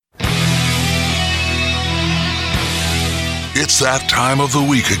It's that time of the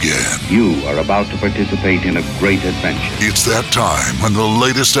week again. You are about to participate in a great adventure. It's that time when the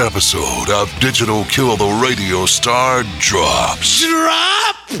latest episode of Digital Kill the Radio Star drops.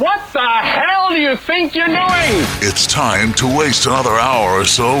 Drop? What the hell do you think you're doing? It's time to waste another hour or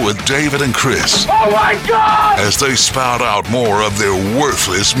so with David and Chris. Oh my God! As they spout out more of their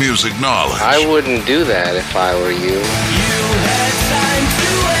worthless music knowledge. I wouldn't do that if I were you. You had time to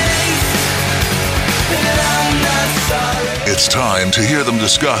waste, and I'm not sorry. It's time to hear them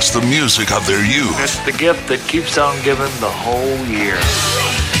discuss the music of their youth. It's the gift that keeps on giving the whole year.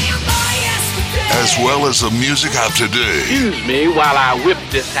 As well as the music of today. Excuse me while I whip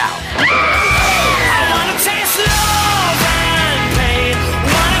this out. I wanna taste love and pain,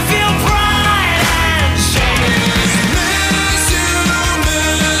 wanna feel pride and shame. Miss you,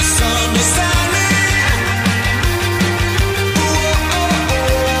 misunderstand me.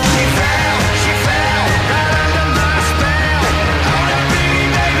 She fell right under my spell. Oh, that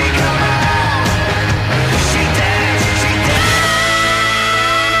baby, come on. She danced.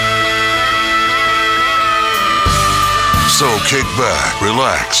 So kick back,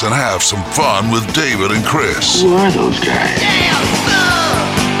 relax, and have some fun with David and Chris. Who are those guys?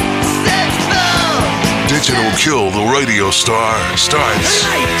 Digital Kill the Radio Star starts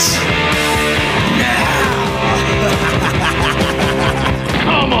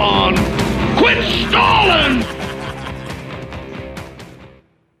Come on! Quit stalling!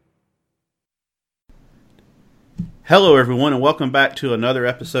 Hello, everyone, and welcome back to another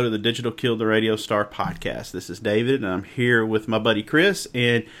episode of the Digital Kill the Radio Star podcast. This is David, and I'm here with my buddy Chris,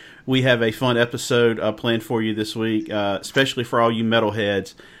 and we have a fun episode planned for you this week, especially for all you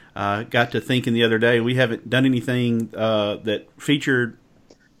metalheads. Got to thinking the other day, we haven't done anything that featured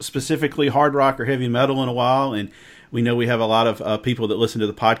specifically hard rock or heavy metal in a while, and we know we have a lot of people that listen to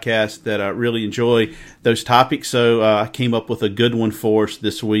the podcast that really enjoy those topics, so I came up with a good one for us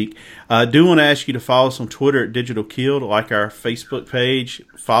this week. I do want to ask you to follow us on Twitter at Digital Kill, to like our Facebook page,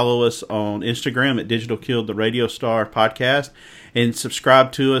 follow us on Instagram at Digital Kill the Radio Star podcast, and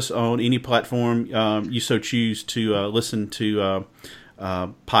subscribe to us on any platform you so choose to listen to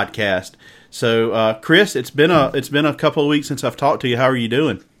podcast. So, Chris, it's been a couple of weeks since I've talked to you. How are you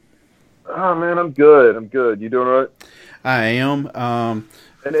doing? Oh man, I'm good. You doing all right? I am. And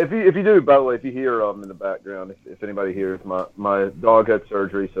if you do, by the way, if you hear in the background, if anybody hears, my dog had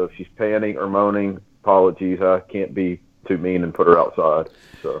surgery, so if she's panting or moaning, apologies. I can't be too mean and put her outside.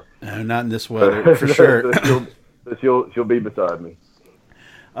 So no, not in this weather for sure. she'll be beside me.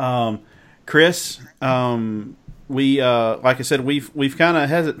 Chris, we like I said, we've kind of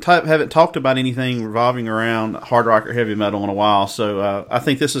haven't talked about anything revolving around hard rock or heavy metal in a while, so I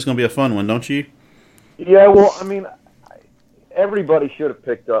think this is going to be a fun one, don't you? Yeah, well, I mean, everybody should have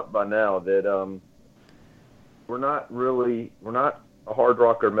picked up by now that we're not a hard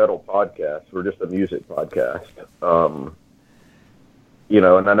rock or metal podcast. We're just a music podcast. And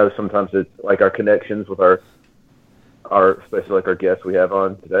I know sometimes it's like our connections with our especially like our guests we have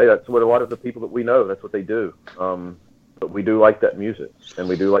on today, that's what a lot of the people that we know, that's what they do. But we do like that music, and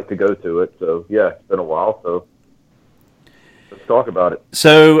we do like to go to it. So, yeah, it's been a while, so let's talk about it.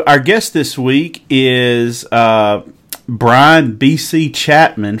 So our guest this week is Brian B.C.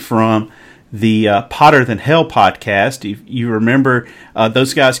 Chapman from the Potter Than Hell podcast. If you remember,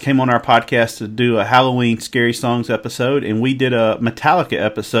 those guys came on our podcast to do a Halloween Scary Songs episode, and we did a Metallica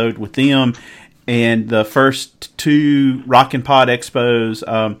episode with them. And the first two Rockin' Pod Expos,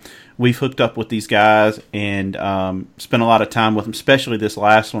 we've hooked up with these guys and spent a lot of time with them, especially this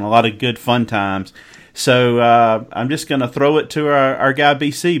last one. A lot of good fun times. So I'm just going to throw it to our guy,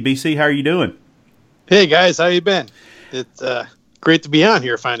 BC. BC, how are you doing? Hey, guys. How you been? It's great to be on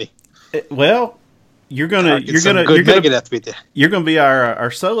here finally. Well, you're gonna be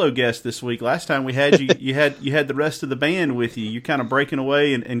our solo guest this week. Last time we had you, you had the rest of the band with you. You're kind of breaking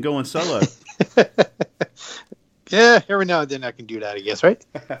away and going solo. Yeah, every now and then I can do that, I guess, right?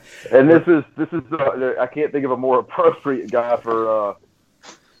 And this is I can't think of a more appropriate guy for a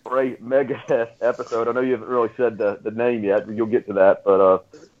Megadeth episode. I know you haven't really said the name yet, but you'll get to that. But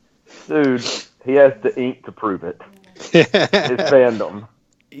dude, he has the ink to prove it. His fandom.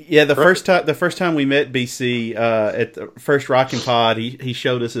 Yeah, the first time we met BC at the first Rockin' Pod, he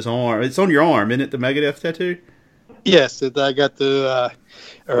showed us his arm. It's on your arm, isn't it? The Megadeth tattoo. Yes, I got the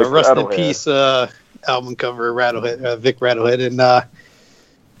Rust in Peace album cover, Rattlehead, Vic Rattlehead, and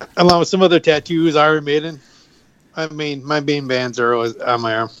along with some other tattoos, Iron Maiden. I mean, my main bands are always on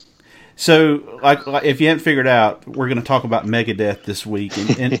my arm. So, like if you haven't figured out, we're going to talk about Megadeth this week,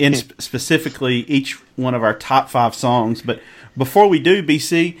 and specifically each one of our top 5 songs. But before we do,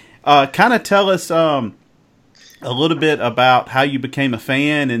 BC, kind of tell us a little bit about how you became a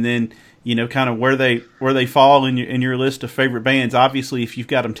fan, and then kind of where they fall in your list of favorite bands. Obviously, if you've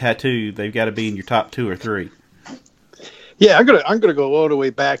got them tattooed, they've got to be in your top 2 or 3. Yeah, I'm gonna go all the way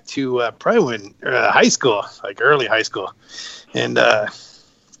back to probably when high school, like early high school, and I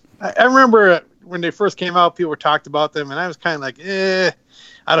remember when they first came out, people talked about them, and I was kind of like,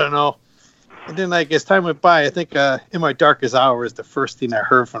 I don't know. And then, like, as time went by, I think In My Darkest Hour is the first thing I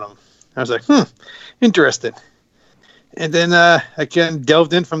heard from them. I was like, interesting. And then I kind of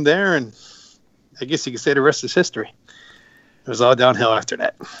delved in from there, and I guess you could say the rest is history. It was all downhill after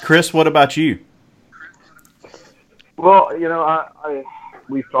that. Chris, what about you? Well,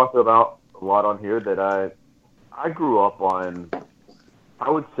 we've talked about a lot on here that I grew up on. I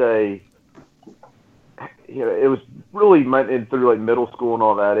would say, it was really through like middle school and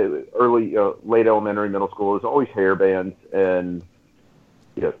all that. It was late elementary, middle school. It was always hair bands and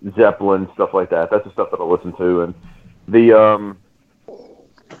Zeppelin, stuff like that. That's the stuff that I listened to, and the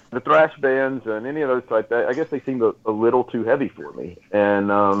thrash bands and any of those like that. I guess they seemed a little too heavy for me,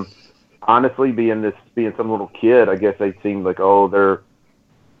 and honestly, being some little kid, I guess they seemed like, oh,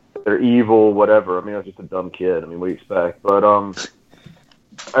 they're evil, whatever. I mean, I was just a dumb kid. I mean, what do you expect? But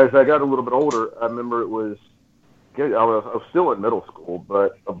as I got a little bit older, I remember I was still in middle school,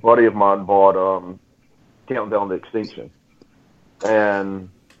 but a buddy of mine bought Countdown to Extinction, and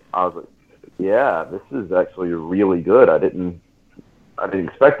I was like, yeah, this is actually really good. I didn't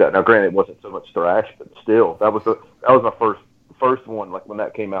expect that. Now, granted, it wasn't so much thrash, but still, that was my first one. Like when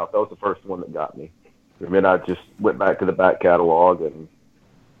that came out, that was the first one that got me. I mean, I just went back to the back catalog, and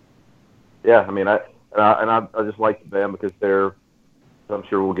yeah, I mean, I just like the band because I'm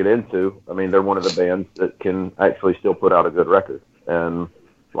sure we'll get into. I mean, they're one of the bands that can actually still put out a good record, and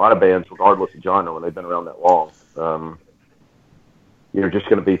a lot of bands, regardless of genre, when they've been around that long, you're just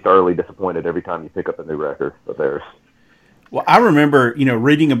going to be thoroughly disappointed every time you pick up a new record of theirs. Well, I remember,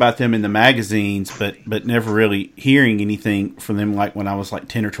 reading about them in the magazines, but never really hearing anything from them like when I was like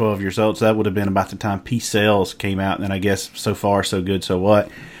 10 or 12 years old. So that would have been about the time Peace Sells came out. And then I guess So Far, So Good, So What.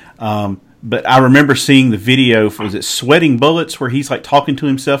 But I remember seeing the video, was it Sweating Bullets, where he's like talking to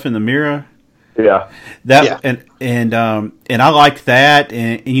himself in the mirror? Yeah. And I like that.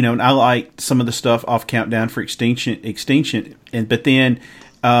 And I like some of the stuff off Countdown for Extinction. But then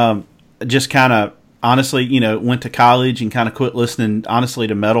just kind of, honestly, went to college and kind of quit listening, honestly,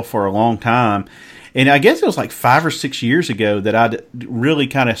 to metal for a long time. And I guess it was like 5 or 6 years ago that I really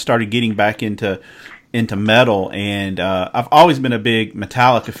kind of started getting back into metal. And I've always been a big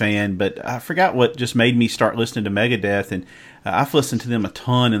Metallica fan, but I forgot what just made me start listening to Megadeth. And I've listened to them a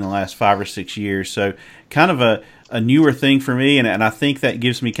ton in the last 5 or 6 years. So kind of a newer thing for me. And I think that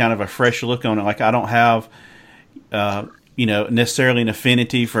gives me kind of a fresh look on it. Like I don't have necessarily an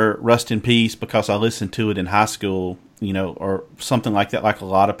affinity for Rust in Peace because I listened to it in high school, or something like that, like a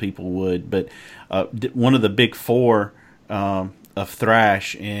lot of people would. But one of the big four of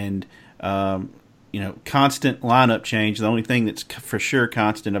thrash, and constant lineup change. The only thing that's for sure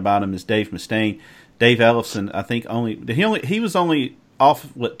constant about him is Dave Mustaine. Dave Ellefson, I think he was only off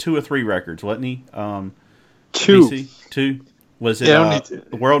 2 or 3 records, wasn't he? 2. BC? 2. Was it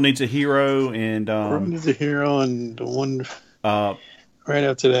The World Needs a Hero and World Needs a Hero and the one right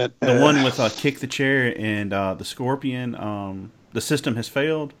after that, the one with Kick the Chair and the Scorpion. The System Has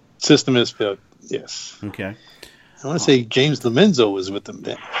Failed. System Has Failed. Yes. Okay. I want to say James Lomenzo was with them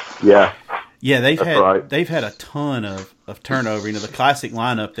then. Yeah. Yeah, they've had a ton of turnover. The classic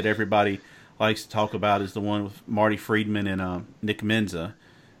lineup that everybody likes to talk about is the one with Marty Friedman and Nick Menza.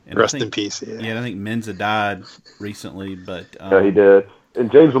 And Rest in peace. Yeah, I think Menza died recently, but yeah, he did.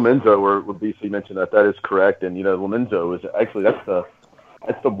 And James Lomenzo, where BC mentioned that is correct. And Lomenzo is actually that's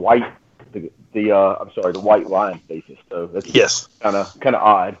the white the White Lion bassist. So that's kind of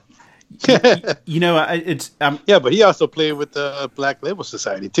odd. But he also played with the Black Label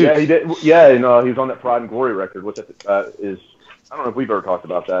Society too. Yeah, he did. Yeah, he was on that Pride and Glory record, which is I don't know if we've ever talked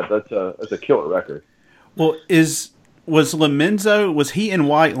about that. That's a killer record. Well, was Lomenzo, was he in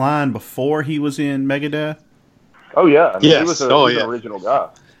White Lion before he was in Megadeth? Oh yeah, he was an original guy.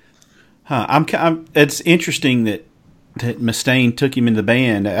 Huh? It's interesting that Mustaine took him in the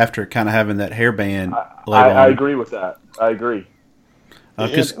band after kind of having that hair band. I agree with that. I agree.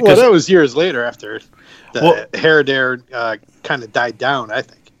 That was years later after the hair there kind of died down, I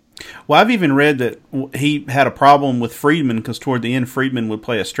think. Well, I've even read that he had a problem with Friedman because toward the end, Friedman would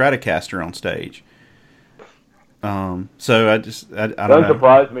play a Stratocaster on stage. So I don't know. Doesn't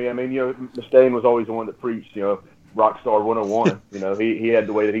surprise me. I mean, Mustaine was always the one that preached, Rockstar 101. He had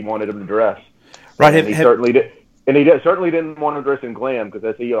the way that he wanted him to dress. Right. And he certainly did. And he certainly didn't want to dress in glam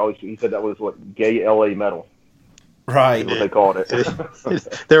because he said that was what gay LA metal. Right. is what they called it.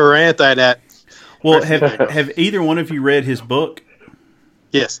 They were anti that. Well, have either one of you read his book?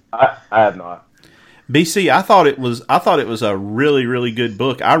 Yes. I have not. BC, I thought it was a really, really good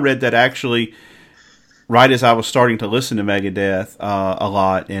book. I read that actually right as I was starting to listen to Megadeth a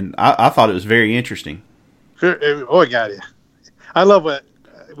lot, and I thought it was very interesting. Oh, God, yeah. I love what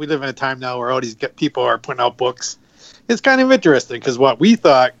we live in a time now where all these people are putting out books. It's kind of interesting because what we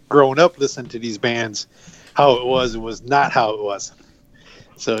thought growing up listening to these bands, how it was not how it was.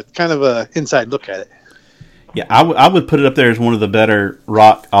 So it's kind of an inside look at it. Yeah, I would put it up there as one of the better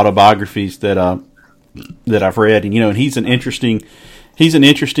rock autobiographies that I've read, and and he's an interesting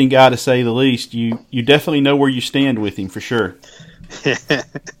guy to say the least. You definitely know where you stand with him for sure.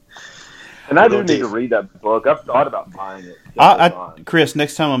 And I do need to read that book. I've thought about buying it. Chris,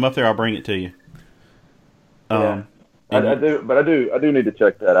 next time I'm up there, I'll bring it to you. I do need to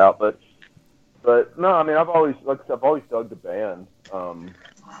check that out. But no, I mean, I've always dug the band.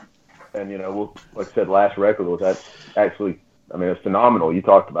 And like I said, last record was actually, I mean, it's phenomenal. You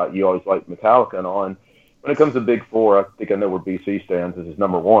talked about you always like Metallica and all. And when it comes to Big Four, I think I know where BC stands. This is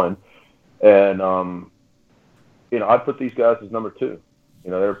number one, and I'd put these guys as number two.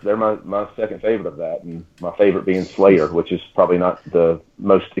 They're my second favorite of that, and my favorite being Slayer, which is probably not the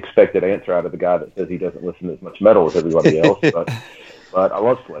most expected answer out of the guy that says he doesn't listen to as much metal as everybody else. but I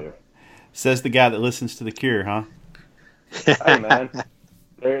love Slayer. Says the guy that listens to The Cure, huh? Hey man,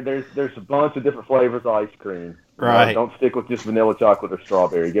 there's a bunch of different flavors of ice cream. Right. Don't stick with just vanilla chocolate or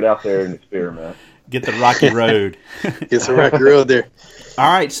strawberry. Get out there and experiment. Get the rocky road. Get the rocky road there.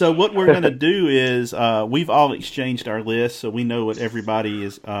 All right, so what we're going to do is we've all exchanged our lists, so we know what everybody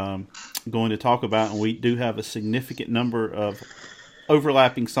is going to talk about, and we do have a significant number of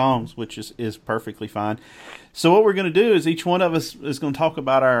overlapping songs, which is perfectly fine. So what we're going to do is each one of us is going to talk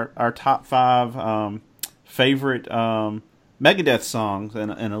about our top 5 favorite Megadeth songs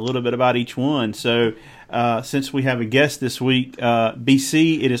and a little bit about each one. So since we have a guest this week,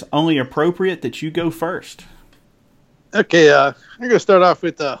 BC, it is only appropriate that you go first. Okay, I'm going to start off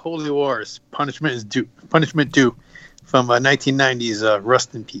with Holy Wars, Punishment 2 from 1990's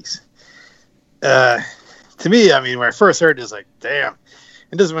Rust in Peace. To me, I mean, when I first heard it, it's like, damn.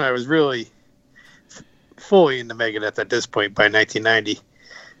 And this is when I was really fully into Megadeth at this point by 1990.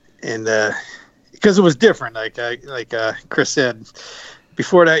 And because it was different, like Chris said,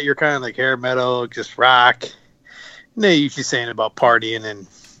 before that, you're kind of like hair metal, just rock. And they usually saying about partying and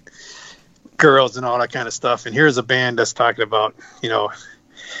girls and all that kind of stuff. And here's a band that's talking about,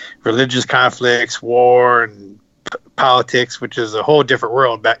 religious conflicts, war, and politics, which is a whole different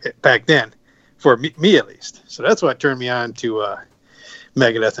world back then, for me at least. So that's what turned me on to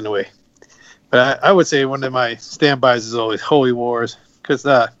Megadeth in a way. But I would say one of my standbys is always Holy Wars, because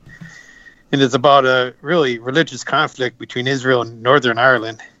and it's about a really religious conflict between Israel and Northern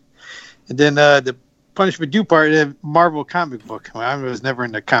Ireland. And then the Punishment Due part, the Marvel comic book. Well, I was never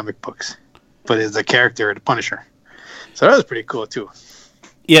into comic books, but it's a character, the Punisher. So that was pretty cool too.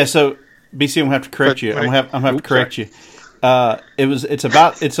 Yeah. So BC, I'm gonna have to correct you. I'm gonna have to correct you. It's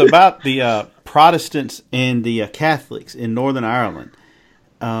about the Protestants and the Catholics in Northern Ireland.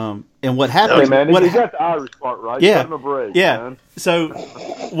 And what happened? Hey man, you got the Irish part right. Yeah, Give him a break, yeah. man. So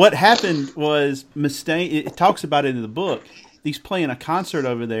what happened was Mustaine. It talks about it in the book. He's playing a concert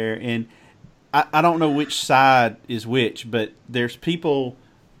over there, and I don't know which side is which, but there's people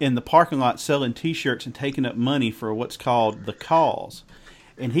in the parking lot selling T-shirts and taking up money for what's called the cause.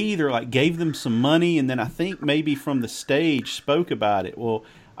 And he either gave them some money, and then I think maybe from the stage spoke about it. Well,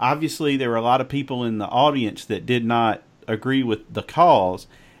 obviously there were a lot of people in the audience that did not agree with the cause,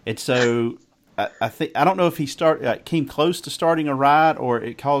 and so I don't know if he came close to starting a riot or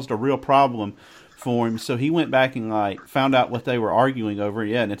it caused a real problem for him. So he went back and found out what they were arguing over.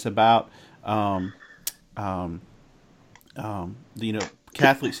 Yeah, and it's about Catholics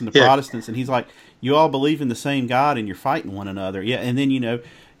and the Protestants, and he's like, you all believe in the same God and you're fighting one another. Yeah, and then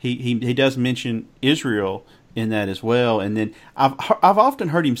he does mention Israel in that as well. And then I've often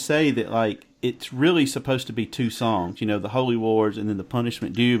heard him say that it's really supposed to be 2 songs, the Holy Wars and then the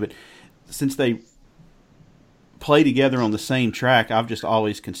Punishment Due. But since they play together on the same track, I've just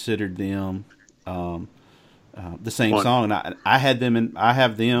always considered them the same song. And I have them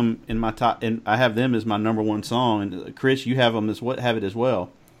in my top, and I have them as my number 1 song. And Chris, you have it as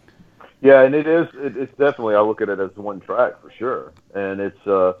well. Yeah, and it's definitely, I look at it as one track for sure. And it's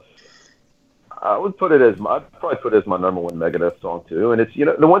I'd probably put it as my number 1 Megadeth song too. And it's,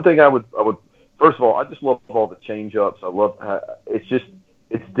 the one thing I would first of all, I just love all the change ups. I love how it's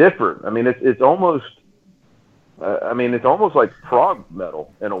different. I mean, it's almost like prog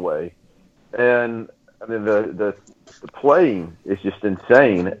metal in a way. And I mean, the playing is just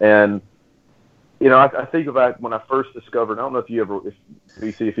insane. And, you know, I think about when I first discovered, I don't know if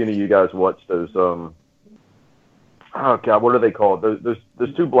if any of you guys watched those, oh God, what are they called? Those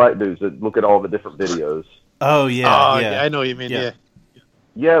two black dudes that look at all the different videos. Oh, yeah. Yeah, I know what you mean, yeah.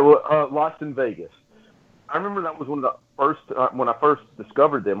 Yeah, well, Lost in Vegas. I remember that was one of the first, when I first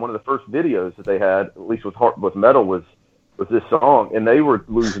discovered them, one of the first videos that they had, at least with metal, was this song, and they were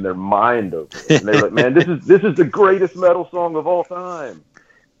losing their mind over it. And they were like, man, this is the greatest metal song of all time.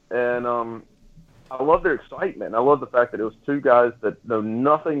 And I love their excitement. I love the fact that it was two guys that know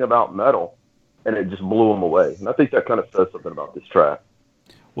nothing about metal, and it just blew them away. And I think that kind of says something about this track.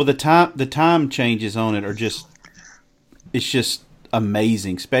 Well, the time changes on it are just, it's just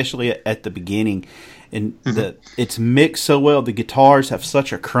amazing, especially at the beginning. And it's mixed so well. The guitars have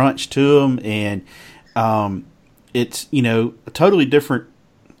such a crunch to them, and it's, you know, a totally different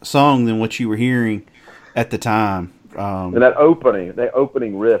song than what you were hearing at the time. And that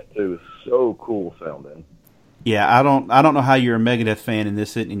opening riff too is so cool sounding. Yeah, I don't know how you're a Megadeth fan and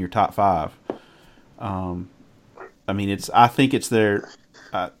this isn't in your top 5. I mean, I think it's their.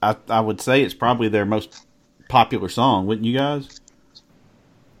 I would say it's probably their most popular song, wouldn't you guys?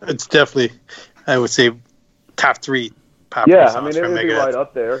 It's definitely, I would say, top 3 popular songs. Yeah, I mean, it'd be right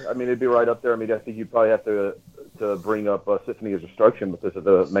up there. I mean, I think you'd probably have to bring up Symphony of Destruction because of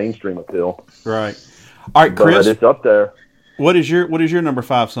the mainstream appeal. Right. All right, Chris. But it's up there. What is your number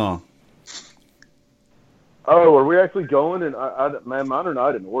 5 song? Oh, are we actually going? And man, mine are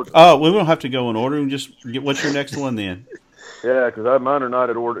not in order. Oh, we don't have to go in order. Just get what's your next one then? Yeah, because mine are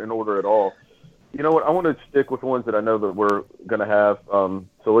not in order at all. You know what? I want to stick with ones that I know that we're going to have.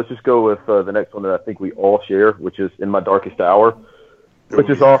 So let's just go with the next one that I think we all share, which is In My Darkest Hour, which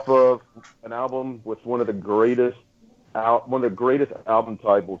is off of an album with one of the greatest album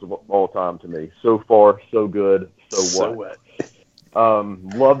titles of all time to me. So Far, So Good, So What.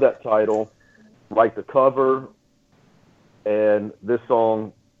 Love that title. Like the cover, and this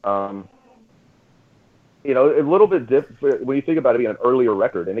song, you know, a little bit different when you think about it being an earlier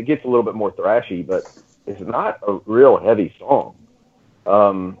record, and it gets a little bit more thrashy, but it's not a real heavy song.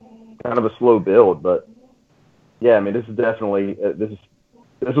 Kind of a slow build, but yeah, I mean, this is definitely this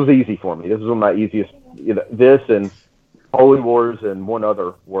was easy for me. This was one of my easiest. You know, this and Holy Wars and one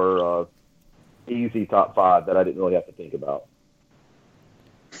other were easy top 5 that I didn't really have to think about.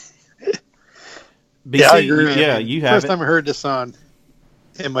 BC, yeah, I agree. Yeah, you have First time I heard this song,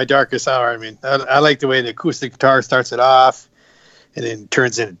 In My Darkest Hour, I mean, I like the way the acoustic guitar starts it off and then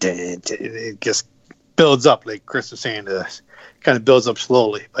turns into, it just builds up, like Chris was saying, kind of builds up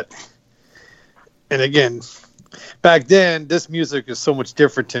slowly. And again, back then, this music is so much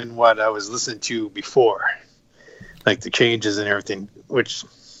different than what I was listening to before, like the changes and everything, which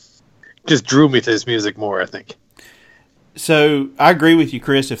just drew me to this music more, I think. So I agree with you,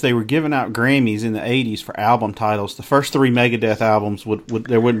 Chris. If they were giving out Grammys in the '80s for album titles, the first 3 Megadeth albums would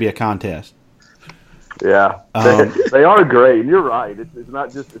there wouldn't be a contest. Yeah, they are great, and you're right. It's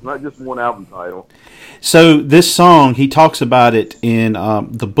not just one album title. So this song, he talks about it in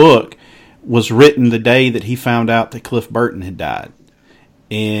the book, was written the day that he found out that Cliff Burton had died,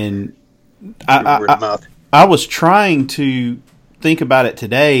 and I was trying to think about it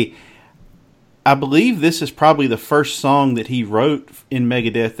today. I believe this is probably the first song that he wrote in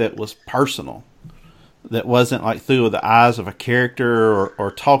Megadeth that was personal, that wasn't like through the eyes of a character or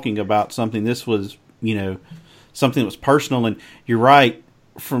talking about something. This was, you know, something that was personal. And you're right,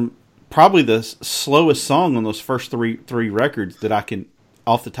 from probably the slowest song on those first three records that I can,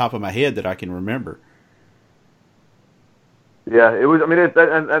 off the top of my head, that I can remember. Yeah, it was. I mean,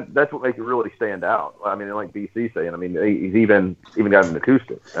 that's what makes it really stand out. I mean, like BC saying, I mean, he's even got an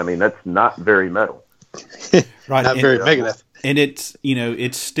acoustic. I mean, that's not very metal. Right, not very Megadeth. And it's, you know,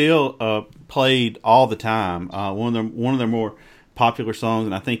 it's still played all the time. One of their more popular songs,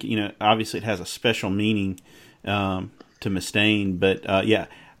 and I think, you know, obviously it has a special meaning to Mustaine. But yeah,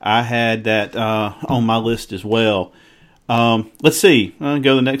 I had that on my list as well. Let's see. We'll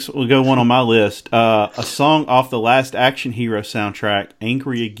go one on my list. A song off the last Action Hero soundtrack,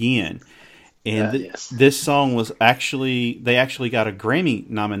 Angry Again. And this song was they actually got a Grammy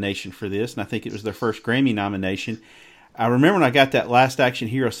nomination for this, and I think it was their first Grammy nomination. I remember when I got that last Action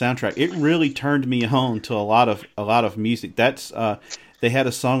Hero soundtrack, it really turned me on to a lot of music. That's they had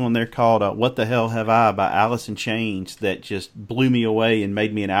a song on there called "What the Hell Have I" by Alice in Chains that just blew me away and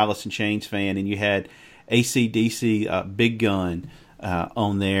made me an Alice in Chains fan. And you had AC/DC Big Gun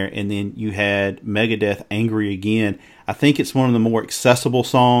on there, and then you had Megadeth Angry Again. I think it's one of the more accessible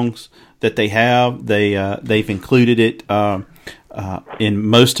songs that they have. They've included it in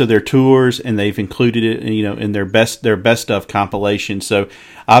most of their tours, and they've included it, in their best of compilation. So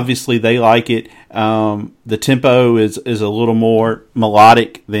obviously they like it. The tempo is a little more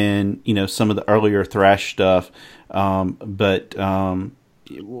melodic than some of the earlier thrash stuff, but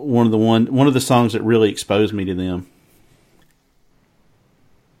one of the songs that really exposed me to them.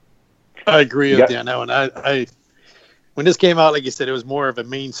 I agree with you on that one. I when this came out, like you said, it was more of a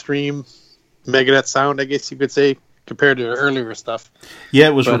mainstream Megadeth sound, I guess you could say, compared to earlier stuff. Yeah,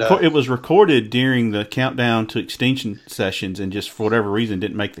 it was recorded during the Countdown to Extinction sessions, and just for whatever reason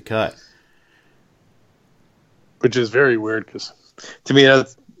didn't make the cut. Which is very weird, because to me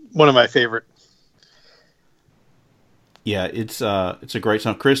that's one of my favorite. Yeah, it's a great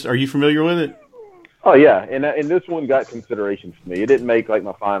song. Chris, are you familiar with it? Oh yeah, and this one got consideration for me. It didn't make like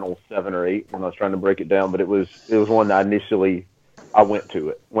my final 7 or 8 when I was trying to break it down, but it was one that I went to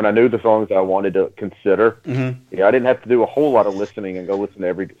it when I knew the songs I wanted to consider. Mm-hmm. Yeah, I didn't have to do a whole lot of listening and go listen to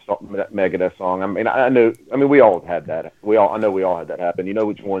every Megadeth song. I mean, we all had that. I know we all had that happen. You know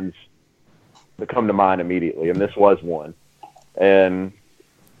which ones that come to mind immediately, and this was one. And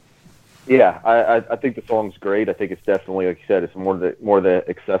yeah, I think the song's great. I think it's definitely, like you said, it's more the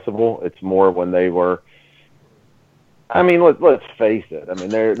accessible. It's more when they were. I mean, let's face it. I mean,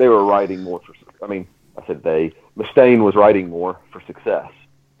 they were writing more for. I mean, I said they. Mustaine was writing more for success,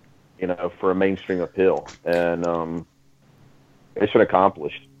 for a mainstream appeal, and it's been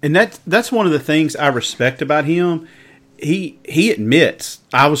accomplished. And that's one of the things I respect about him. He admits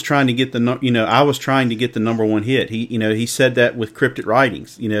I was trying to get the number one hit. He said that with Cryptic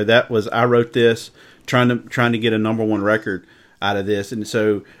Writings. That was, I wrote this trying to get a number one record out of this, and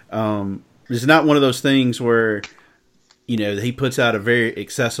so it's not one of those things where he puts out a very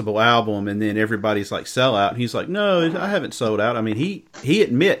accessible album and then everybody's like sell out. And he's like, no, I haven't sold out. I mean, he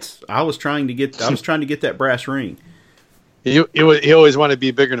admits I was trying to get that brass ring. He always wanted to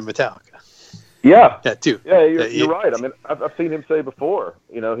be bigger than Metallica. Yeah. That too. Yeah, you're right. I mean, I've seen him say before,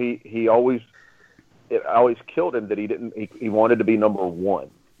 it always killed him that he wanted to be number one,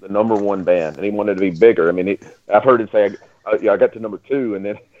 the number one band, and he wanted to be bigger. I mean, I've heard him say, I got to number 2, and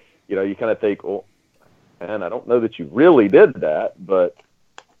then, you kind of think, well, man, I don't know that you really did that, but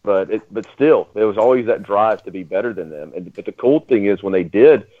still, there was always that drive to be better than them. But the cool thing is when they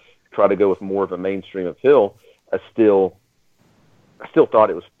did try to go with more of a mainstream appeal, I still thought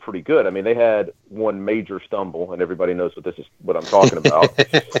it was pretty good. I mean, they had one major stumble, and everybody knows what I'm talking about.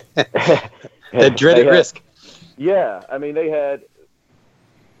 That dreaded risk. Yeah, I mean, they had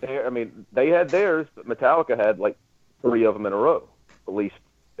theirs, but Metallica had like 3 of them in a row, at least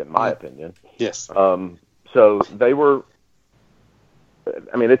in my opinion. Yes. So they were.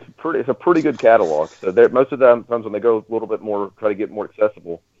 I mean, it's a pretty good catalog. So most of the times when they go a little bit more, try to get more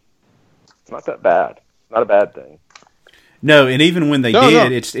accessible, it's not that bad. Not a bad thing. No, and even when they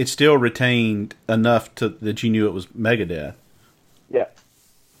did, it still retained enough that you knew it was Megadeth. Yeah.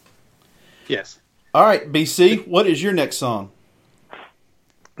 Yes. All right, BC, what is your next song?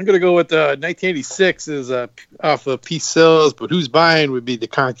 I'm going to go with 1986 is off of Peace Sells, but Who's Buying would be The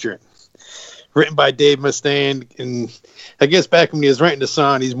Conjuring. Written by Dave Mustaine, and I guess back when he was writing the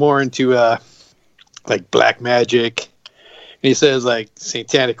song, he's more into like black magic, and he says like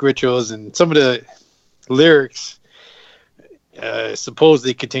satanic rituals, and some of the lyrics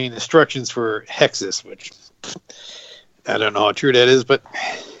supposedly contain instructions for hexes, which I don't know how true that is, but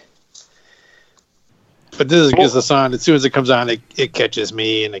this is a song. As soon as it comes on, it catches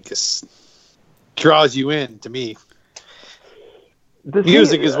me, and it just draws you in. To me,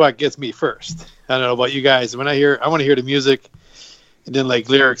 music is what gets me first. I don't know about you guys. When I want to hear the music, and then like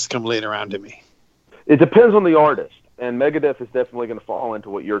lyrics come later on to me. It depends on the artist, and Megadeth is definitely going to fall into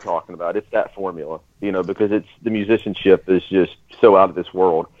what you're talking about. It's that formula, because the musicianship is just so out of this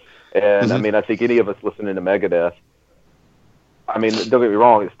world. And I mean, I think any of us listening to Megadeth, I mean, don't get me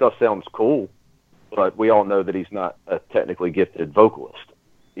wrong, his stuff sounds cool, but we all know that he's not a technically gifted vocalist.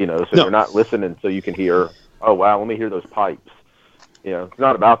 So you're not listening so you can hear, oh wow, let me hear those pipes. It's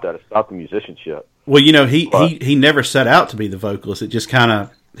not about that. It's about the musicianship. Well, he never set out to be the vocalist. He just kind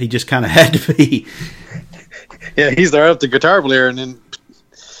of had to be. Yeah, he's the guitar player, and then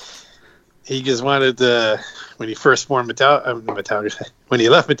he just wanted to. When he first formed Metallica, when he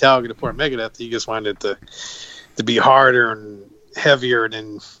left Metallica to form Megadeth, he just wanted to be harder and heavier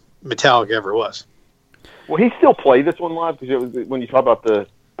than Metallica ever was. Well, he still played this one live because when you talk about the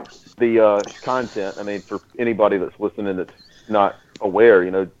content. I mean, for anybody that's listening that's not aware,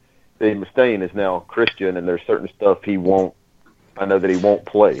 Dave Mustaine is now Christian, and there's certain stuff he won't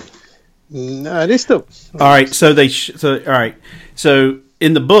play. No, they still. All right, so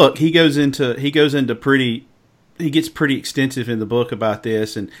in the book he goes into pretty. pretty extensive in the book about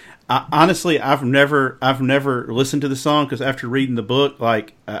this, and honestly, I've never listened to the song because after reading the book,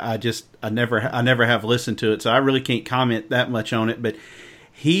 like I never have listened to it, so I really can't comment that much on it. But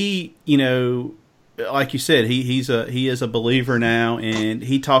he, like you said, he is a believer now, and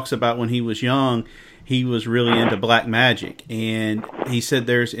he talks about when he was young, he was really into black magic, and he said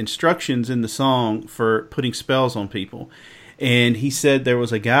there's instructions in the song for putting spells on people. And he said there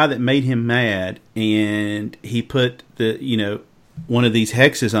was a guy that made him mad, and he put one of these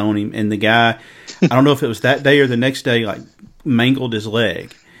hexes on him, and the guy, I don't know if it was that day or the next day, like mangled his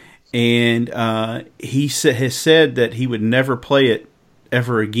leg. And he has said that he would never play it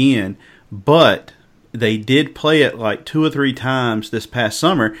ever again, but they did play it like 2 or 3 times this past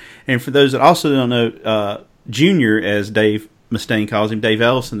summer. And for those that also don't know, Junior, as Dave Mustaine calls him, Dave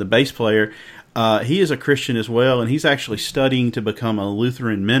Ellison, the bass player, he is a Christian as well, and he's actually studying to become a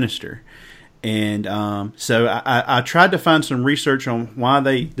Lutheran minister. And so I tried to find some research on why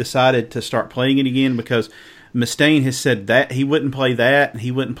they decided to start playing it again, because Mustaine has said that he wouldn't play that.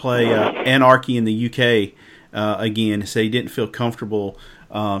 He wouldn't play Anarchy in the UK again, so he didn't feel comfortable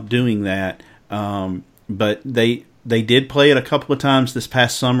doing that. But they did play it a couple of times this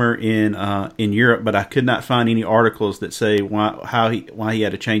past summer in Europe, but I could not find any articles that say why he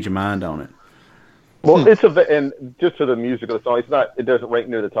had a change of mind on it. Well, and just to the music of the song, it doesn't rank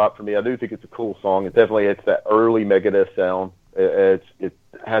near the top for me. I do think it's a cool song. It's that early Megadeth sound. It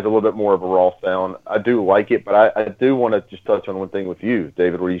has a little bit more of a raw sound. I do like it, but I do want to just touch on one thing with you,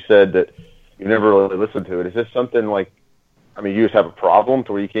 David, where you said that you never really listened to it. Is this something like, you just have a problem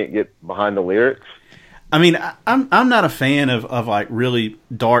to where you can't get behind the lyrics? I'm not a fan of like really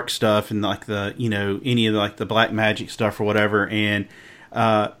dark stuff and like the any of like the black magic stuff or whatever. And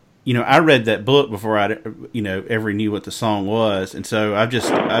I read that book before I ever knew what the song was, and so I've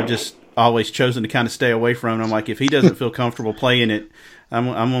just always chosen to kind of stay away from it. I'm like, if he doesn't feel comfortable playing it, I'm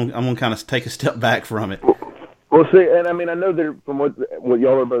gonna kind of take a step back from it. Well, see, and I know that from what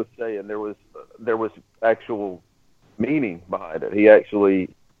y'all are both saying, there was actual meaning behind it. He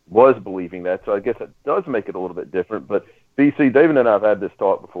actually was believing that, so I guess it does make it a little bit different. But BC, David and I have had this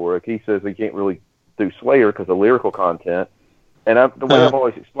talk before. Like, he says he can't really do Slayer because of lyrical content, and the way I've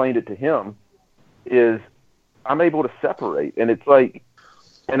always explained it to him is I'm able to separate, and it's like,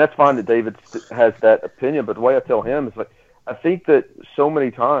 and that's fine that David has that opinion, but the way I tell him is like, I think that so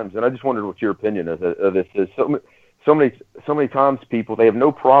many times, and I just wondered what your opinion of this is, so many times people, they have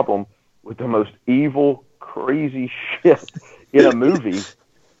no problem with the most evil, crazy shit in a movie,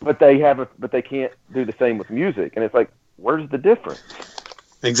 but they can't do the same with music, and it's like, where's the difference?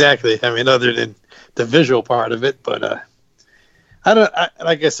 Exactly. Other than the visual part of it, but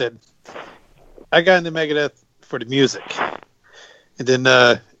like I said, I got into Megadeth for the music, and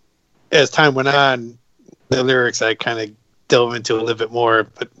then as time went on, the lyrics I kind of delve into a little bit more.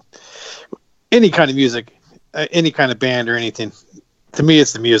 But any kind of music, any kind of band or anything, to me,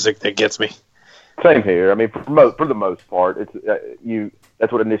 it's the music that gets me. Same here. For the most part, it's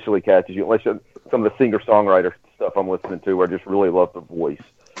that's what initially catches you. Unless some of the singer-songwriter stuff I'm listening to, where I just really love the voice.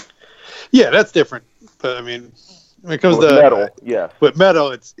 Yeah, that's different. But when it comes to metal, yes. With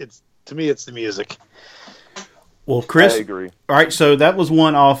metal, it's to me, it's the music. Well, Chris, I agree. All right, so that was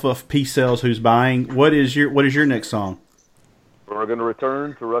one off of Peace Sells Who's Buying. What is your next song? We're going to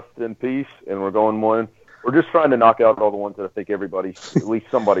return to Rust in Peace, and we're going one. We're just trying to knock out all the ones that I think everybody, at least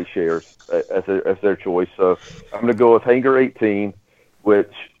somebody, shares as their choice. So I'm going to go with Hangar 18,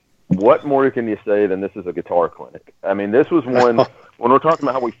 which, what more can you say than this is a guitar clinic? This was one, when we're talking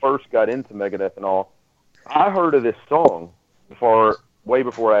about how we first got into Megadeth and all, I heard of this song way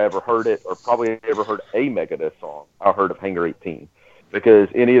before I ever heard it, or probably ever heard a Megadeth song. I heard of Hangar 18. Because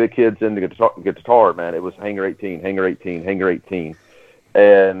any of the kids in the guitar, man, it was Hangar 18, Hangar 18, Hangar 18.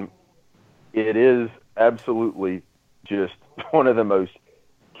 And it is absolutely just one of the most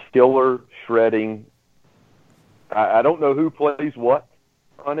killer shredding. I don't know who plays what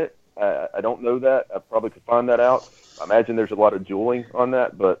on it. I don't know that. I probably could find that out. I imagine there's a lot of dueling on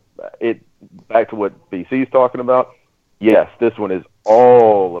that, but back to what BC's talking about, yes, this one is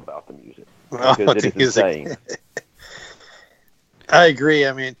all about the music. Because it is insane. I agree.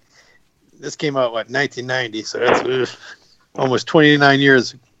 This came out, 1990, so that's almost 29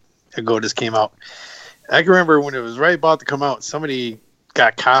 years ago this came out. I can remember when it was right about to come out, somebody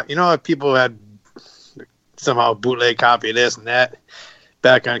got caught. People had somehow bootleg copy of this and that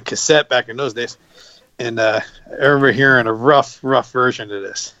back on cassette back in those days. And I remember hearing a rough version of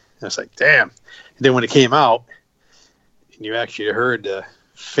this. And I was like, damn. And then when it came out, and you actually heard the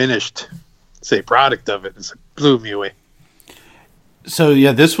finished, product of it blew me away. So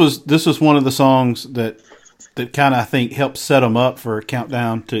yeah, this was one of the songs that kind of, I think, helped set them up for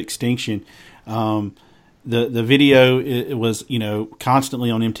Countdown to Extinction. The video, it was,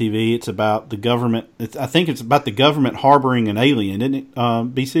 constantly on MTV. It's about the government. I think it's about the government harboring an alien, isn't it,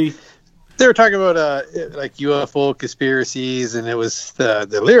 BC? They were talking about like UFO conspiracies, and it was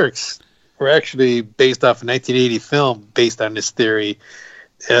the lyrics were actually based off a 1980 film based on this theory.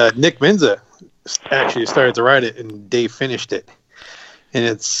 Nick Menza actually started to write it, and Dave finished it. And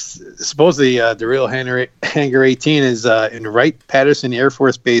it's supposedly the real Hangar 18 is in Wright-Patterson Air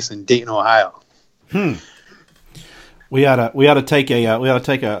Force Base in Dayton, Ohio. We ought to take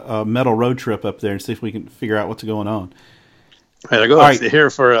a metal road trip up there and see if we can figure out what's going on. All right, here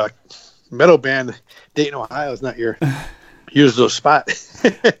for a metal band. Dayton, Ohio is not your usual spot.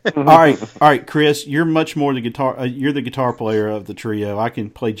 All right, Chris, you're much more the guitar. You're the guitar player of the trio. I can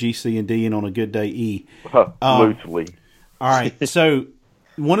play G, C, and D, and on a good day E. Loosely. All right, so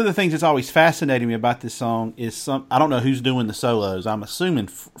one of the things that's always fascinated me about this song is I don't know who's doing the solos. I'm assuming,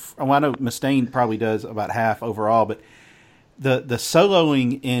 I know Mustaine probably does about half overall, but the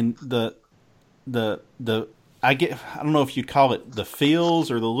soloing in I don't know if you'd call it the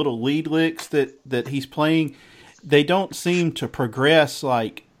fills or the little lead licks that he's playing. They don't seem to progress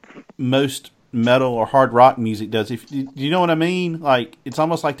like most metal or hard rock music does. Do you know what I mean? Like, it's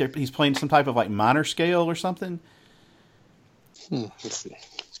almost like he's playing some type of like minor scale or something. Let's see.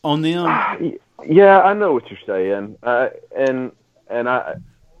 On them. Yeah, I know what you're saying, and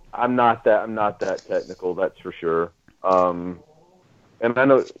I'm not that technical. That's for sure. And I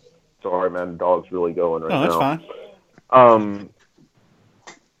know. Sorry, man, the dog's really going right now. No, that's fine.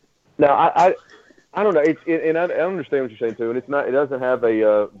 Now I don't know. And I understand what you're saying too. And it's not. It doesn't have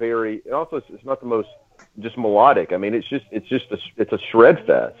a very. And also, it's not the most just melodic. I mean, it's a shred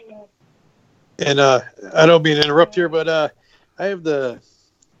fest. And I don't mean to interrupt here, but I have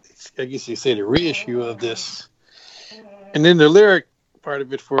I guess you say the reissue of this, and then the lyric part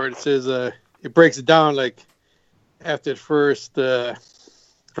of it for it says it breaks it down like after the first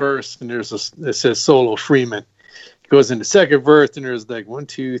verse, and it says solo Freeman. It goes in the second verse, and there's like 1,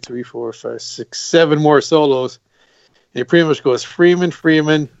 2, 3, 4, 5, 6, 7 more solos, and it pretty much goes Freeman,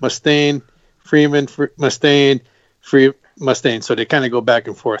 Mustaine, Freeman, Mustaine, Mustaine. So they kind of go back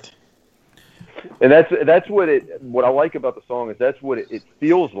and forth. And that's what I like about the song is that's what it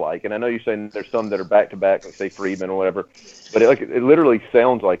feels like. And I know you're saying there's some that are back to back, like say Freeman or whatever, but it literally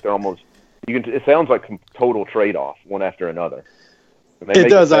sounds like they're almost it sounds like total trade off one after another. It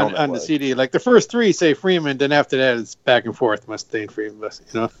does on the CD. Like the first 3 say Freeman, then after that it's back and forth Mustaine, Freeman,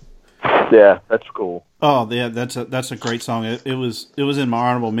 Yeah, that's cool. Oh yeah, that's a great song. It was in my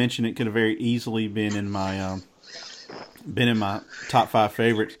honorable mention. It could have very easily been in my top 5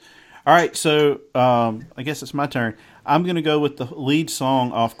 favorites. All right, so I guess it's my turn. I'm going to go with the lead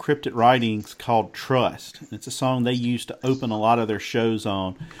song off Cryptic Writings called Trust. It's a song they used to open a lot of their shows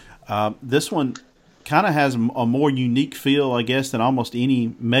on. This one kind of has a more unique feel, I guess, than almost any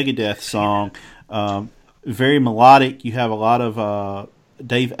Megadeth song. Very melodic. You have a lot of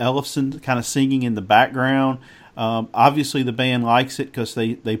Dave Ellefson kind of singing in the background. Obviously, the band likes it because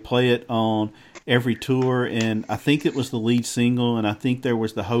they play it on every tour, and I think it was the lead single, and I think there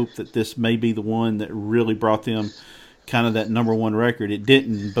was the hope that this may be the one that really brought them kind of that number 1 record. It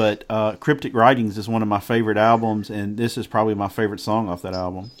didn't, but Cryptic Writings is one of my favorite albums, and this is probably my favorite song off that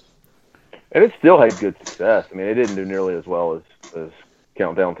album. And it still had good success. I mean, it didn't do nearly as well as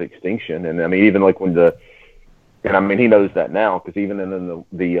Countdown to Extinction, and I mean, even like when and I mean, he knows that now because even in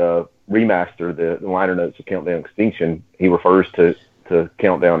the remaster, the liner notes of Countdown to Extinction, he refers to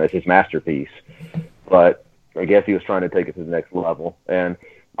Countdown as his masterpiece. But I guess he was trying to take it to the next level. And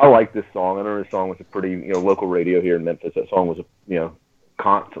I like this song. I remember this song was a pretty, local radio here in Memphis. That song was,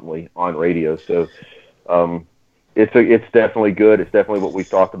 constantly on radio. So it's definitely good. It's definitely what we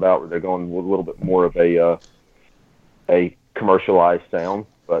talked about, where they're going with a little bit more of a commercialized sound.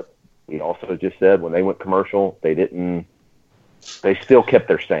 But we also just said when they went commercial, they still kept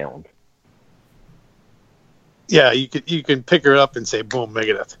their sound. Yeah, you can pick her up and say, boom,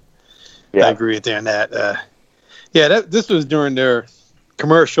 Megadeth. Yeah. I agree with you on that. This was during their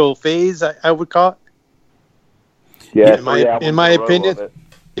commercial phase, I would call it. Yeah, in my opinion.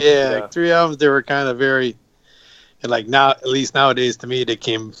 Yeah, 3 albums, they were kind of very, and like now, at least nowadays, to me, they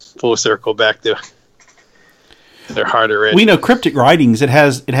came full circle back to their harder edge. We know Cryptic Writings, it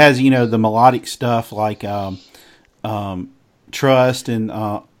has the melodic stuff like Trust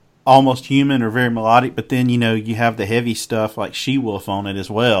and Almost Human are very melodic, but then you have the heavy stuff like She-Wolf on it as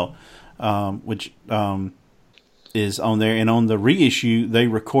well, which is on there. And on the reissue, they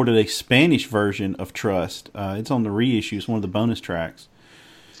recorded a Spanish version of Trust. It's on the reissue. It's one of the bonus tracks.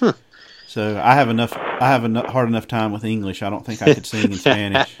 So I have hard enough time with English. I don't think I could sing in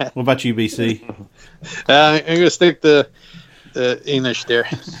Spanish. What about you, BC? I'm going to stick the English there.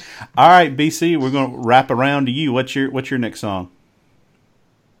 All right, BC, we're going to wrap around to you. What's your next song?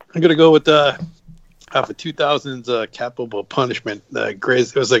 I'm going to go with off of 2000's Capital Punishment.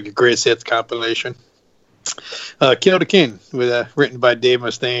 It was like a greatest hits compilation. Kill the King, written by Dave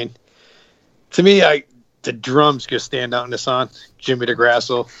Mustaine. To me, the drums just stand out in the song. Jimmy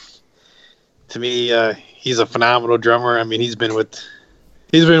DeGrasso. To me, he's a phenomenal drummer. I mean, he's been with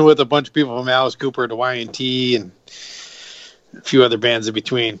a bunch of people from Alice Cooper to YNT and a few other bands in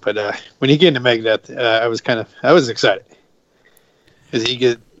between. But when he came to Megadeth, I was excited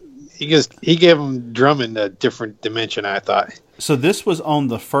because he gave him drumming a different dimension, I thought. So this was on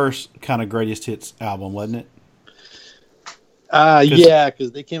the first kind of greatest hits album, wasn't it? Yeah,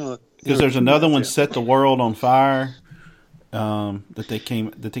 because they came with. Because there's another one, Set the World on Fire, that they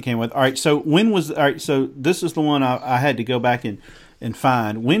came with. All right, so so this is the one I had to go back and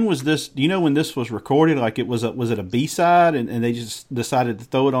find. When was this? Do you know when this was recorded? Like was it a B-side and they just decided to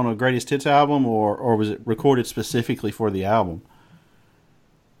throw it on a greatest hits album, or was it recorded specifically for the album?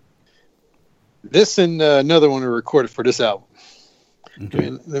 This and another one were recorded for this album.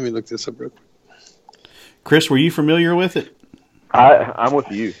 Okay. Let me look this up real quick. Chris, were you familiar with it? I'm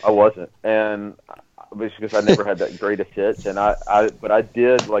with you. I wasn't, and because I never had that greatest hits, and but I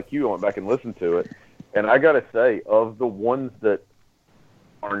did, like you, I went back and listened to it, and I gotta say, of the ones that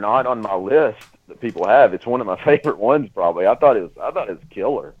are not on my list that people have, it's one of my favorite ones. Probably, I thought it was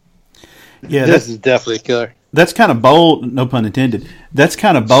killer. Yeah, this is definitely killer. That's kind of bold, no pun intended. That's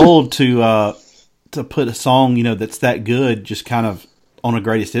kind of bold to put a song, that's that good, just kind of on a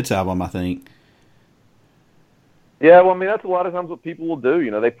greatest hits album, I think. Yeah, well, I mean, that's a lot of times what people will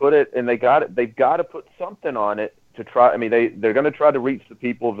do. They put it, and they've got to put something on it to try. I mean, they're going to try to reach the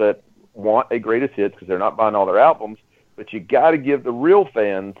people that want a greatest hits because they're not buying all their albums. But you got to give the real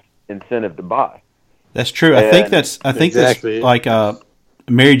fans incentive to buy. That's true. I think that's like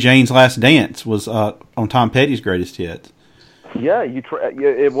Mary Jane's Last Dance was on Tom Petty's greatest hits. Yeah,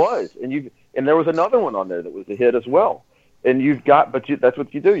 it was, and there was another one on there that was a hit as well. And that's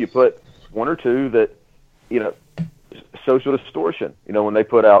what you do. You put one or two that. Social Distortion. When they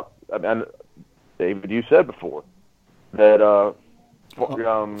put out, David, you said before that Far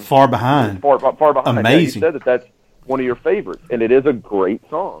Behind. Far Behind. Amazing. Yeah, you said that's one of your favorites, and it is a great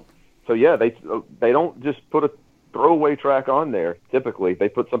song. So yeah, they don't just put a throwaway track on there. Typically, they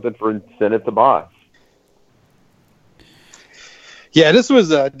put something for incentive to buy. Yeah, this was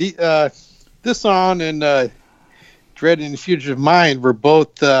this song and Dread and Fugitive Mind were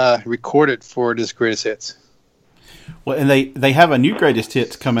both recorded for this greatest hits. Well, and they have a new greatest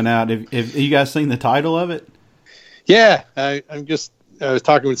hits coming out. Have you guys seen the title of it? Yeah, I was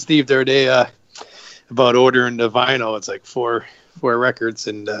talking with Steve the other day about ordering the vinyl. It's like four records,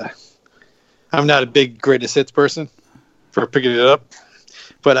 and I'm not a big greatest hits person for picking it up,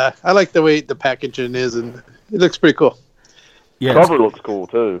 but I like the way the packaging is, and it looks pretty cool. Yeah, cover looks cool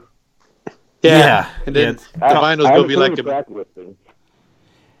too. Yeah. And then the vinyl's going to be like a...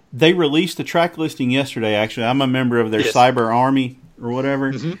 They released the track listing yesterday, actually. I'm a member of their Cyber Army or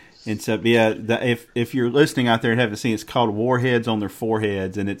whatever. Mm-hmm. And so, if you're listening out there and haven't seen it, it's called Warheads on Their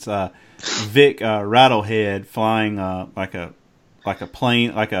Foreheads. And it's Vic Rattlehead flying like a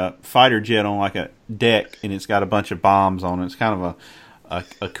plane, like a fighter jet on like a deck. And it's got a bunch of bombs on it. It's kind of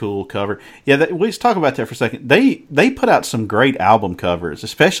a cool cover. Yeah, let's talk about that for a second. They put out some great album covers,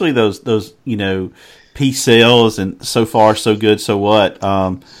 especially those Peace Sells and So Far So Good So What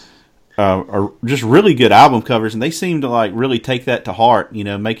are just really good album covers, and they seem to like really take that to heart.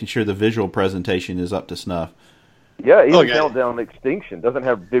 Making sure the visual presentation is up to snuff. Yeah, even Countdown to Extinction doesn't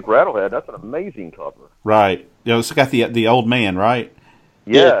have Vic Rattlehead. That's an amazing cover. Right. It's got the old man, right?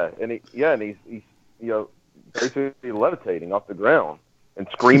 Yeah, and he's basically levitating off the ground and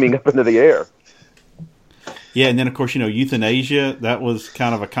screaming up into the air. Yeah, and then, of course, Euthanasia, that was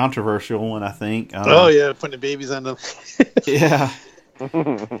kind of a controversial one, I think. Putting the babies on them. Yeah.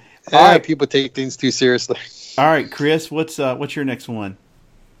 All right, people take things too seriously. All right, Chris, what's your next one?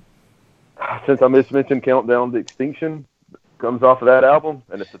 Since I mentioned Countdown to Extinction, comes off of that album,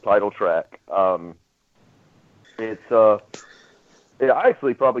 and it's the title track. I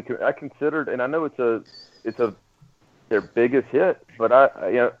actually I considered, and I know it's their biggest hit, but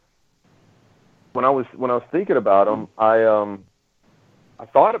when I was thinking about them, I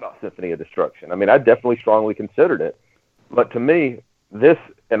thought about Symphony of Destruction. I mean, I definitely strongly considered it, but to me, this,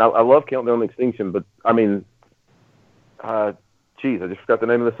 and I love Countdown to Extinction, but I mean, I just forgot the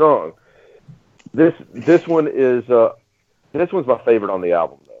name of the song. This one's my favorite on the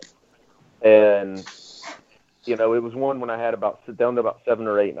album, though. And you know, it was one when I had down to about 7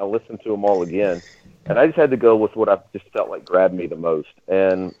 or 8, and I listened to them all again. And I just had to go with what I just felt like grabbed me the most.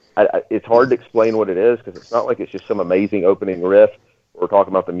 And it's hard to explain what it is, because it's not like it's just some amazing opening riff. We're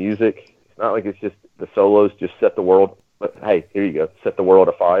talking about the music. It's not like it's just the solos just set the world. But hey, here you go, set the world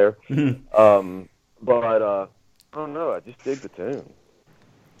afire. But I don't know. I just dig the tune.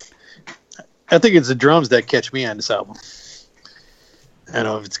 I think it's the drums that catch me on this album. I don't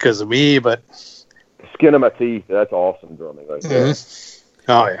know if it's because of me, but Skin of My Teeth. That's awesome drumming right there.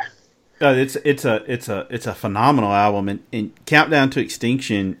 Oh yeah. It's a phenomenal album, and Countdown to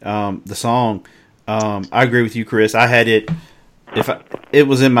Extinction, the song. I agree with you, Chris. I had it. It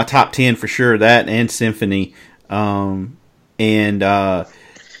was in my top 10 for sure. That and Symphony, and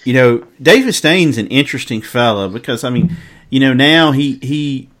you know, David Stain's an interesting fella, because I mean, you know, now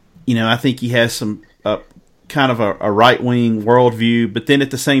he you know, I think he has some kind of a right wing worldview, but then at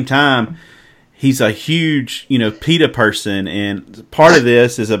the same time, he's a huge, you know, PETA person, and part of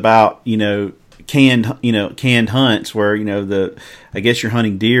this is about, you know, canned hunts where, you know, I guess you're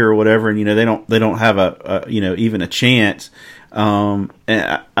hunting deer or whatever, and you know, they don't have a you know, even a chance. And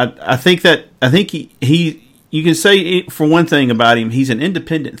I think he you can say for one thing about him, he's an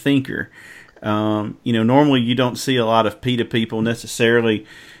independent thinker. You know, normally you don't see a lot of PETA people necessarily,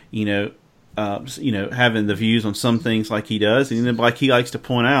 you know, having the views on some things like he does. And then, like he likes to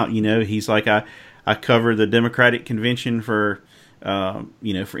point out, you know, he's like, I covered the Democratic convention for,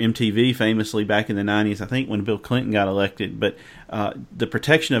 you know, for MTV famously back in the 90s, I think, when Bill Clinton got elected. But the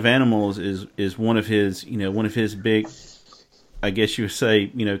protection of animals is one of his, you know, one of his big, I guess you would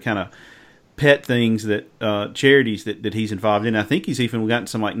say, you know, kind of pet things that charities that he's involved in. I think he's even gotten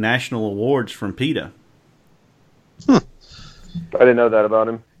some like national awards from PETA. I didn't know that about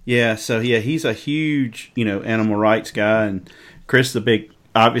him. Yeah, so yeah, he's a huge, you know, animal rights guy, and Chris is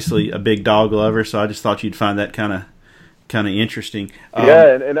obviously a big dog lover. So I just thought you'd find that kind of interesting.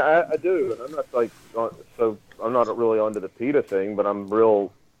 Yeah, and I do, and I'm not like so I'm not really onto the PETA thing, but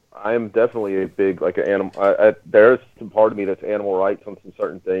I am definitely a big like an animal. There's some part of me that's animal rights on some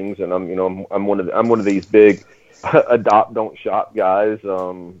certain things, and I'm one of these big adopt, don't shop guys.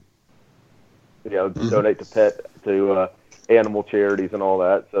 You know, donate to animal charities and all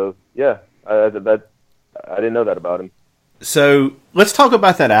that. So yeah, I didn't know that about him. So let's talk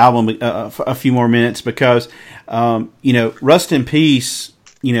about that album for a few more minutes, because you know, Rust in Peace,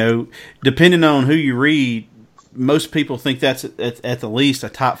 you know, depending on who you read, most people think that's at the least a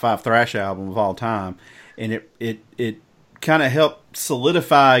top 5 thrash album of all time, and it kind of helped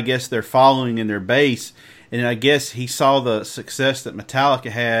solidify, I guess, their following and their base. And I guess he saw the success that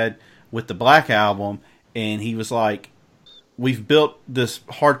Metallica had with the Black Album, and he was like, we've built this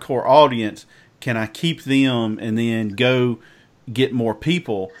hardcore audience. Can I keep them and then go get more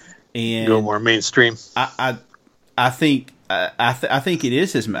people and go more mainstream? I think it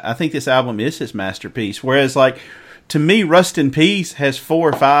is his. I think this album is his masterpiece. Whereas, like, to me, Rust in Peace has 4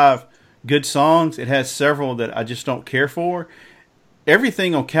 or 5 good songs. It has several that I just don't care for.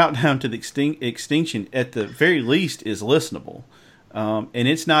 Everything on Countdown to the Extinction, at the very least, is listenable, and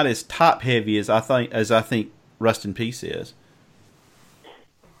it's not as top heavy as I think Rust in Peace is.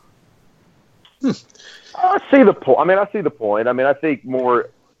 I see the point. I mean, I think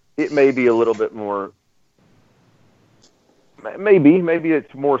more. It may be a little bit more. Maybe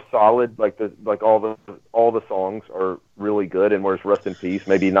it's more solid. Like all the songs are really good, and whereas Rust in Peace,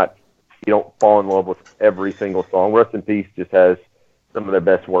 maybe not. You don't fall in love with every single song. Rust in Peace just has some of their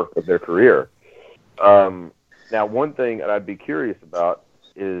best work of their career. Now, one thing that I'd be curious about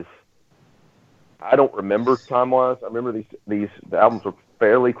is, I don't remember time-wise. I remember the albums were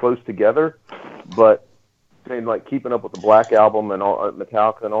fairly close together, but I mean, like keeping up with the Black Album and all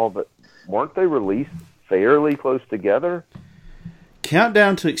Metallica and all, but weren't they released fairly close together?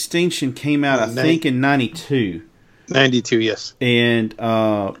 Countdown to Extinction came out, I think, in 92. 92, yes. And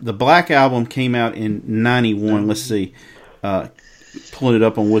the Black Album came out in 91. Let's see. Pulling it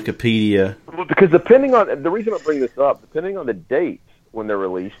up on Wikipedia. Because depending on, the reason I bring this up, depending on the dates when they're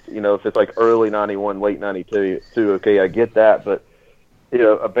released, you know, if it's like early 91, late 92, okay, I get that. But, you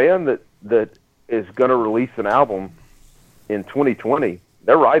know, a band that is going to release an album in 2020,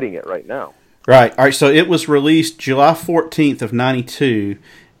 they're writing it right now. Right. All right. So it was released July 14th of 92,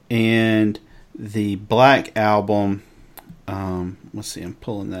 and the Black Album, let's see, I'm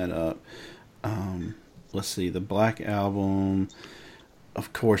pulling that up. Let's see, the Black Album,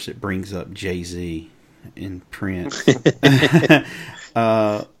 of course it brings up Jay-Z and Prince.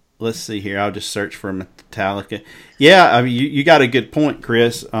 Let's see here. I'll just search for Metallica. Yeah, I mean, you got a good point,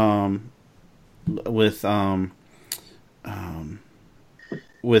 Chris. With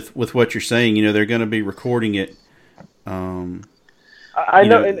with what you're saying. You know, they're going to be recording it. I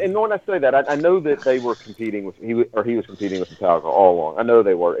know, and when I say that, I know that they were competing with he was competing with Metallica all along. I know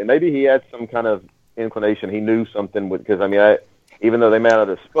they were, and maybe he had some kind of inclination. He knew something because even though they may not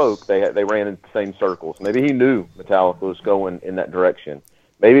have spoke, they ran in the same circles. Maybe he knew Metallica was going in that direction.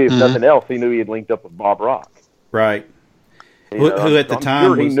 Maybe if nothing else, he knew he had linked up with Bob Rock. Right. Who at the time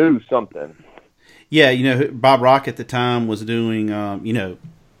sure he knew something. Yeah, you know, Bob Rock at the time was doing, Motley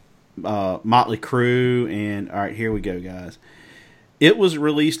Crue, and all right, here we go, guys. It was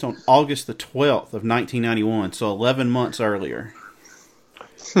released on August the 12th of 1991, so 11 months earlier.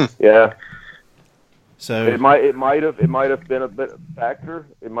 Yeah. So it might have been a bit of a factor.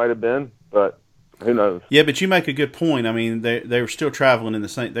 It might have been, but who knows? Yeah, but you make a good point. I mean, they were still traveling in the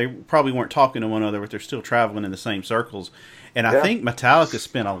same. They probably weren't talking to one another, but they're still traveling in the same circles. And I think Metallica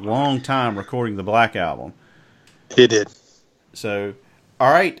spent a long time recording the Black Album. He did. So,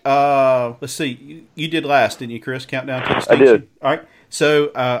 all right. Let's see. You did last, didn't you, Chris? Countdown to Extinction. I did. All right.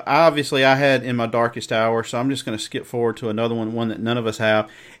 So, obviously, I had In My Darkest Hour, so I'm just going to skip forward to another one that none of us have,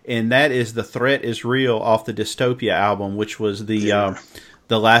 and that is The Threat Is Real off the Dystopia album, which was the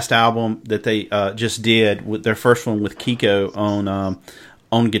last album that they just did, with their first one with Kiko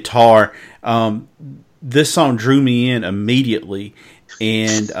on guitar. This song drew me in immediately,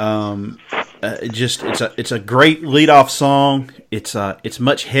 and it's a great lead-off song. It's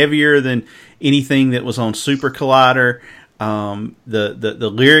much heavier than anything that was on Super Collider. The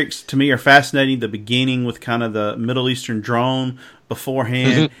lyrics to me are fascinating. The beginning with kind of the Middle Eastern drone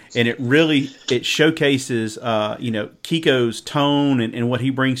beforehand, and it showcases Kiko's tone and what he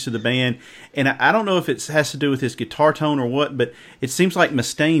brings to the band. And I don't know if it has to do with his guitar tone or what, but it seems like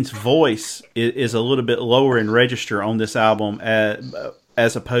Mustaine's voice is a little bit lower in register on this album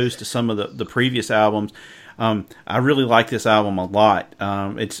as opposed to some of the previous albums. I really like this album a lot.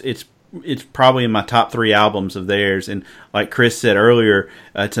 It's probably in my top 3 albums of theirs. And like Chris said earlier,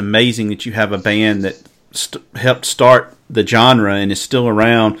 it's amazing that you have a band that helped start the genre and is still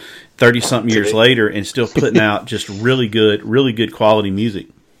around 30-something years later and still putting out just really good quality music.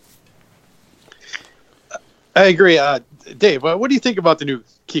 I agree. Dave, what do you think about the new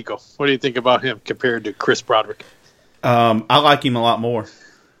Kiko? What do you think about him compared to Chris Broderick? I like him a lot more.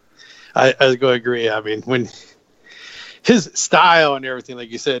 I was going to agree. I mean, when his style and everything,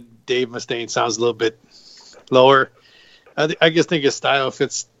 like you said, Dave Mustaine sounds a little bit lower. I just think his style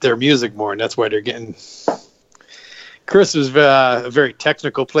fits their music more, and that's why they're getting. Chris is a very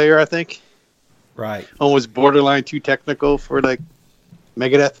technical player, I think. Right. Almost borderline too technical for like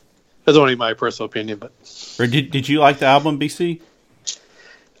Megadeth. That's only my personal opinion, but. Or did you like the album, BC?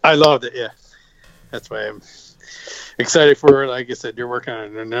 I loved it. Yeah, that's why I'm excited for. Like I said, you're working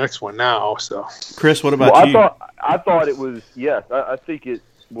on the next one now. So, Chris, what about you? I thought it was I think it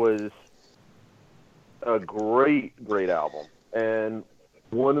was a great album, and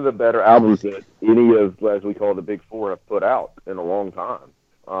one of the better albums that any of, as we call the Big Four, have put out in a long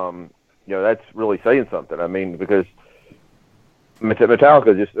time. That's really saying something. I mean, because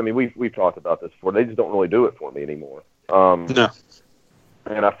Metallica just, I mean, we've talked about this before. They just don't really do it for me anymore. No.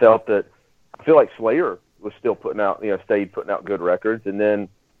 And I feel like Slayer was still stayed putting out good records, and then,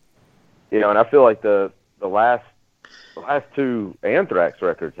 and I feel like the last 2 Anthrax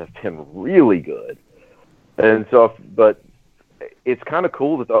records have been really good. And so, but it's kind of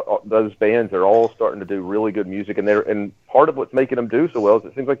cool that those bands are all starting to do really good music, and part of what's making them do so well is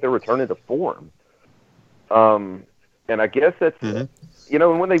it seems like they're returning to form. And I guess that's, and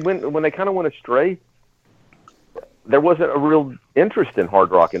when they kind of went astray, there wasn't a real interest in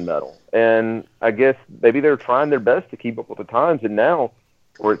hard rock and metal. And I guess maybe they're trying their best to keep up with the times, and now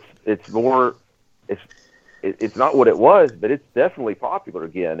where it's not what it was, but it's definitely popular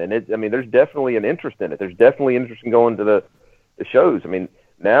again. And there's definitely an interest in it. There's definitely interest in going to the shows. I mean,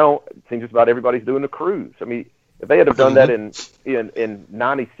 now it seems just about everybody's doing a cruise. I mean, if they had have done that in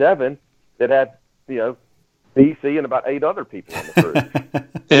 97, they'd had, BC and about 8 other people on the cruise.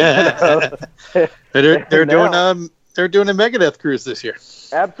 Yeah. They're doing a Megadeth cruise this year.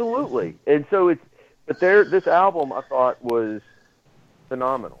 Absolutely. And so this album I thought was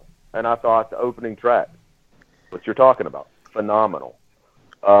phenomenal. And I thought the opening track, what you're talking about, phenomenal.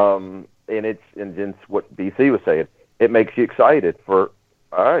 And it's what BC was saying. It makes you excited for,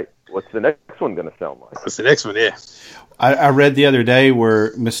 all right, what's the next one going to sound like? What's the next one? Yeah. I read the other day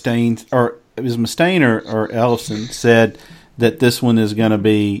where Mustaine, or it was Mustaine or Ellison, said that this one is going to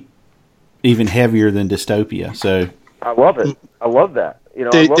be even heavier than Dystopia. So I love it. I love that.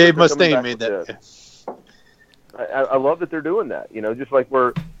 Dave Mustaine made that. I love that they're doing that. Just like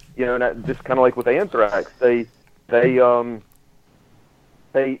we're, just kind of like with Anthrax, they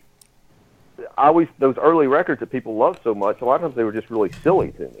those early records that people loved so much, a lot of times they were just really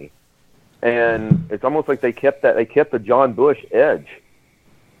silly to me. And it's almost like they kept the John Bush edge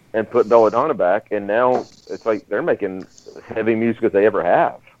and put Belladonna back, and now it's like they're making heavy music as they ever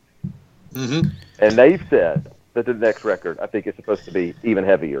have. Mm-hmm. And they've said that the next record, I think, is supposed to be even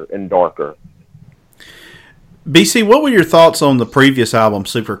heavier and darker. BC, what were your thoughts on the previous album,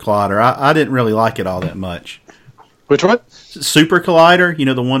 Super Collider? I didn't really like it all that much. Which one? Super Collider,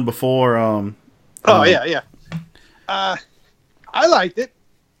 the one before. Yeah. I liked it.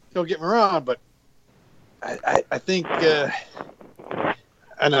 Don't get me wrong, but I think I'm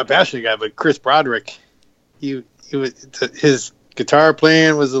not a passionate guy, but Chris Broderick, he was, his guitar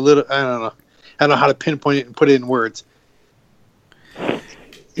playing was a little. I don't know how to pinpoint it and put it in words.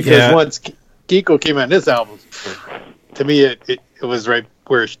 Because once Geeko came on this album, to me it was right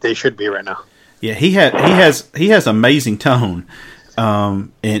where they should be right now. Yeah, he has amazing tone,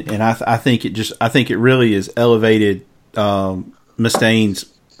 and I think it really is elevated Mustaine's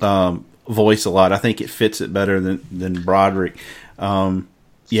voice a lot. I think it fits it better than Broderick.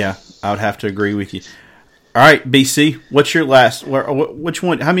 Yeah, I would have to agree with you. All right, BC, what's your last? Which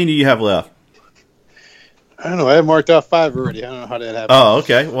one? How many do you have left? I don't know. I have marked off 5 already. I don't know how that happened. Oh,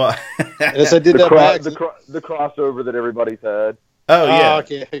 okay. Well, yes, I did that by accident. The crossover that everybody's had. Oh yeah.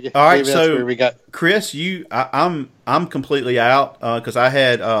 Okay. All right. Maybe So we got Chris, I'm completely out because I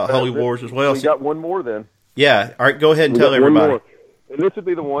had Holy Wars as well. We got one more then. Yeah. All right. Go ahead and tell everybody. And this would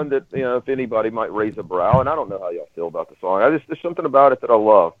be the one that, if anybody might raise a brow, and I don't know how y'all feel about the song. There's something about it that I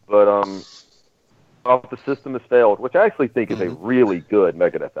love, but off The System Has Failed, which I actually think is a really good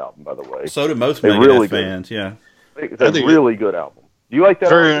Megadeth album, by the way. So do most Megadeth fans, yeah. It's a really good album. Do you like that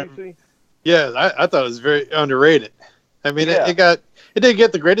album, DC? Yeah, I thought it was very underrated. I mean, it didn't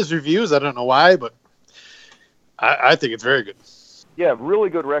get the greatest reviews. I don't know why, but I think it's very good. Yeah, really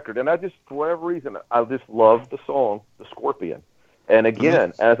good record. And I just, for whatever reason, I just love the song, The Scorpion. And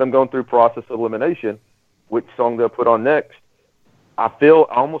again, as I'm going through process of elimination, which song they'll put on next, I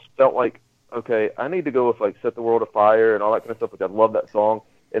almost felt like, okay, I need to go with like Set the World Afire and all that kind of stuff, because I love that song.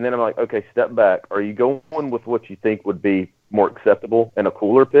 And then I'm like, okay, step back. Are you going with what you think would be more acceptable and a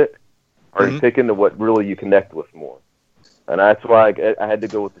cooler pick? Or are you picking to what really you connect with more? And that's why I had to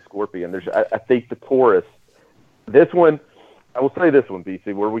go with the Scorpion. I think the chorus, this one, I will say this one,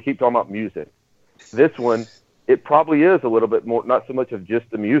 BC, where we keep talking about music. This one, it probably is a little bit more, not so much of just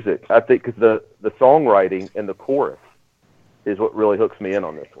the music. I think because the songwriting and the chorus is what really hooks me in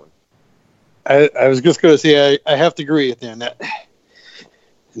on this one. I was just going to say I have to agree with you on that.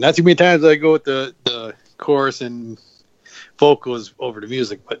 Not too many times I go with the chorus and vocals over the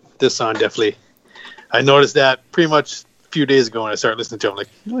music, but this song definitely. I noticed that pretty much a few days ago when I started listening to it. I'm like,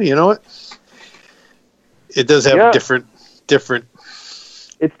 well, you know what? It does have different.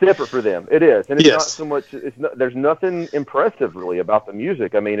 It's different for them. It is, and it's not so much. There's nothing impressive really about the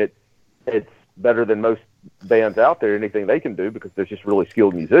music. I mean, it's better than most bands out there. Anything they can do because they're just really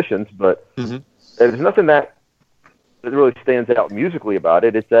skilled musicians. But there's nothing that really stands out musically about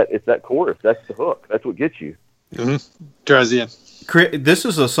it. It's that chorus. That's the hook. That's what gets you. Drives you in. This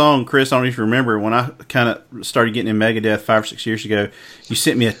is a song, Chris, I don't know if you remember, when I kind of started getting in Megadeth 5 or 6 years ago, you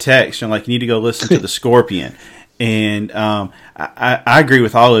sent me a text, and like, you need to go listen to The Scorpion. And I agree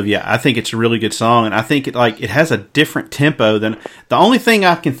with all of you. I think it's a really good song, and I think it has a different tempo than the only thing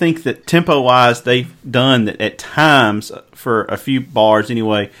I can think that tempo-wise they've done that at times, for a few bars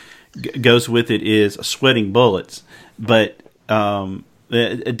anyway, goes with it is Sweating Bullets. But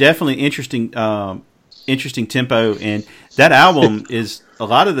definitely interesting tempo, and that album is a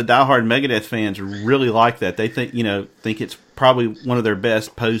lot of the diehard Megadeth fans really like that. They think it's probably one of their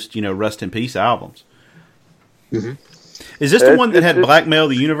best post Rust in Peace albums. Is this the one that had Blackmail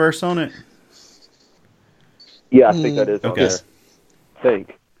the Universe on it? Yeah, I think that is on there. I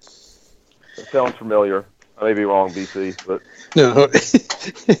think. It sounds familiar. I may be wrong, BC, but no,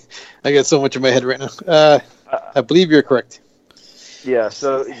 I got so much in my head right now. I believe you're correct. Yeah.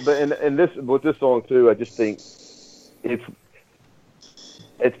 So, but and this with this song too, I just think it's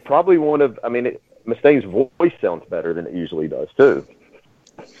probably one of. I mean, Mustaine's voice sounds better than it usually does too.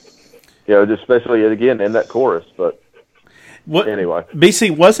 Especially again in that chorus. But anyway,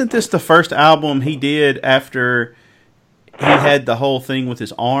 BC, wasn't this the first album he did after he had the whole thing with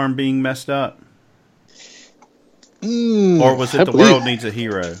his arm being messed up? Or was it The World Needs a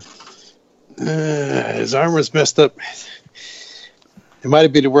Hero? His arm was messed up. It might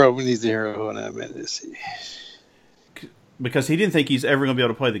have been The World Needs a Hero. Hold on a minute. Let's see. Because he didn't think he's ever going to be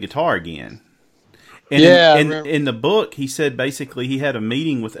able to play the guitar again. And in the book, he said basically he had a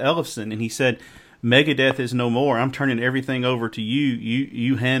meeting with Ellefson, and he said Megadeth is no more. I'm turning everything over to you.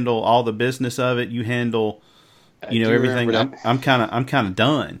 You handle all the business of it. You handle, everything. I'm kind of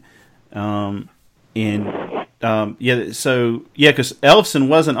done. Because Ellefson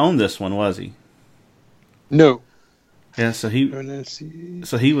wasn't on this one, was he? No. Yeah, so he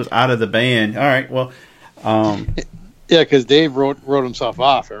was out of the band. All right, well, yeah, because Dave wrote himself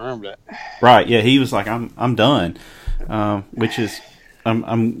off. I remember that. Right. Yeah, he was like, I'm done, which is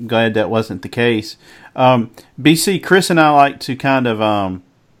I'm glad that wasn't the case. BC, Chris and I like to kind of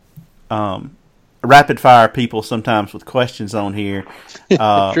rapid fire people sometimes with questions on here.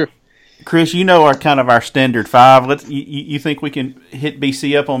 True. Chris, our kind of our standard 5. You think we can hit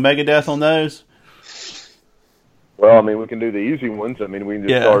BC up on Megadeth on those? Well, I mean, we can do the easy ones. I mean, we can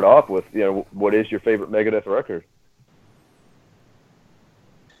just start off with, what is your favorite Megadeth record?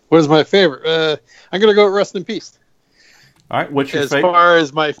 What is my favorite? I'm going to go with Rust in Peace. All right, what's your favorite? As far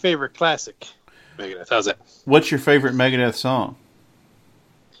as my favorite classic Megadeth, how's that? What's your favorite Megadeth song?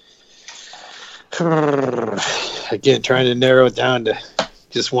 Again, trying to narrow it down to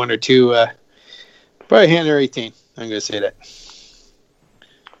just one or two. Probably Hangar 18. I'm going to say that.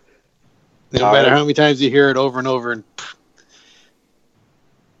 No matter how many times you hear it over and over. And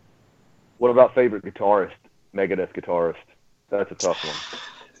what about favorite guitarist, Megadeth guitarist? That's a tough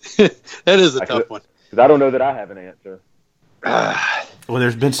one. That is a tough one. Because I don't know that I have an answer. Well,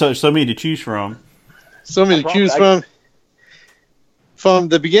 there's been so many to choose from. So many to choose from. From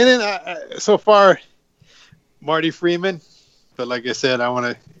the beginning, so far, Marty Freeman. But like I said, I want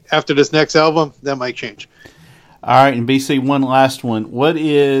to, after this next album, that might change. All right, and BC, one last one. What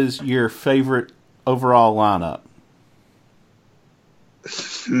is your favorite overall lineup?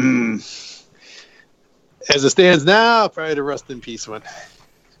 As it stands now, probably the Rust in Peace one.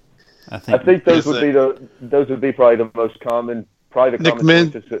 I think those would be probably the most common. Probably the Nick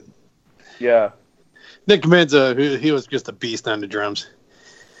common choices. Yeah. Nick Menza, he was just a beast on the drums,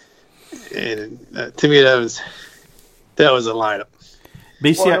 and to me that was a lineup.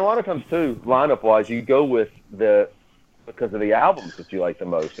 BC, well, and a lot of times too, lineup wise, you go with because of the albums that you like the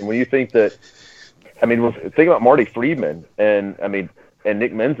most. And when you think that, I mean, think about Marty Friedman and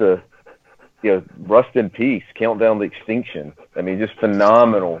Nick Menza, Rust in Peace, Countdown to Extinction. I mean, just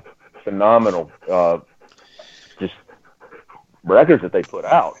phenomenal, just records that they put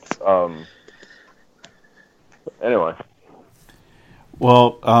out. Anyway.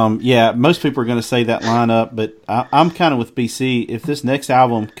 Well, most people are going to say that lineup, but I'm kind of with BC. If this next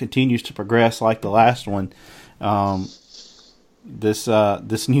album continues to progress like the last one, this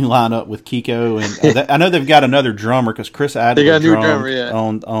new lineup with Kiko and I know they've got another drummer because Chris Adler got a new drummer, yeah.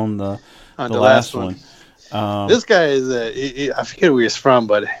 on the last one. This guy is I forget where he's from,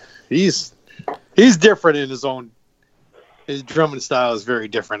 but he's different in his own. His drumming style is very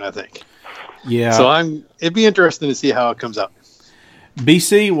different, I think. Yeah. So it'd be interesting to see how it comes out.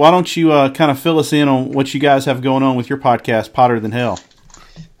 BC, why don't you kind of fill us in on what you guys have going on with your podcast, Potter Than Hell?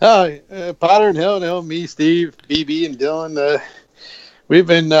 Potter Than Hell, me, Steve, BB, and Dylan. We've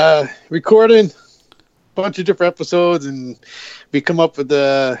been recording a bunch of different episodes, and we come up with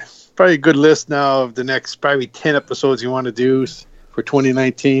probably a good list now of the next probably 10 episodes you want to do for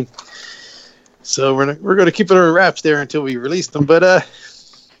 2019. So we're going to keep it under wraps there until we release them. But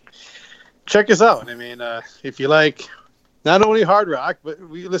check us out. I mean, if you like not only hard rock, but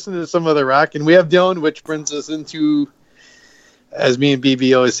we listen to some other rock. And we have Dylan, which brings us into, as me and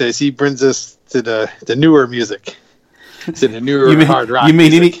BB always says, he brings us to the newer music. To the newer hard rock you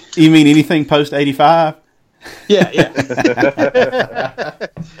mean music. You mean anything post-85? Yeah.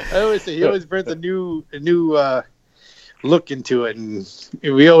 I always say he always brings a new look into it, and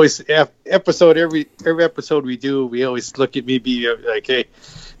we always every episode we do, we always look at me be like, hey,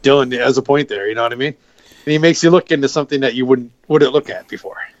 Dylan has a point there, you know what I mean? And he makes you look into something that you wouldn't look at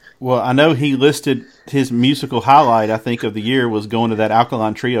before. Well, I know he listed his musical highlight, I think, of the year was going to that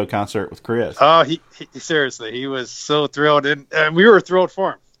Alkaline Trio concert with Chris. Oh, he seriously, he was so thrilled, and we were thrilled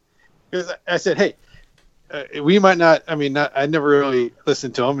for him. Because I said, hey, we might not. I mean, I never really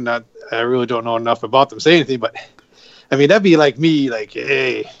listened to them, and I really don't know enough about them to say anything. But I mean, that'd be like me, like,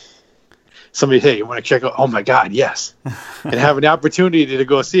 hey, somebody, hey, you want to check out? Oh my God, yes, and have an opportunity to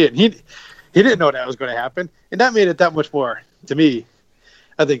go see it. And he didn't know that was going to happen, and that made it that much more, to me,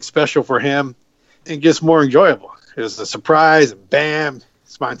 I think, special for him, and just more enjoyable. It was a surprise, and bam,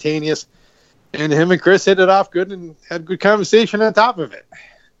 spontaneous, and him and Chris hit it off good and had a good conversation on top of it.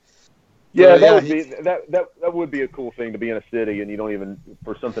 Yeah, that would be a cool thing to be in a city and you don't even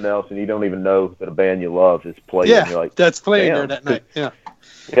for something else and you don't even know that a band you love is playing. Yeah, you're like, that's playing there that night. Yeah,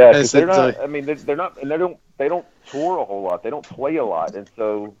 because they're not. I mean, they're not, and they don't tour a whole lot. They don't play a lot, and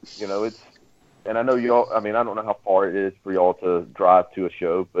so it's And I know y'all. I mean, I don't know how far it is for y'all to drive to a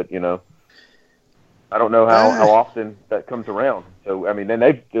show, but I don't know how often that comes around. So I mean,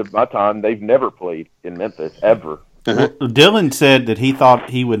 then my time they've never played in Memphis ever. Well, Dylan said that he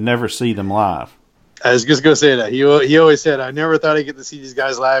thought he would never see them live. I was just gonna say that he always said, I never thought I'd get to see these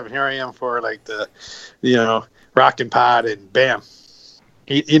guys live, and here I am for like the Rockin' Pod, and bam,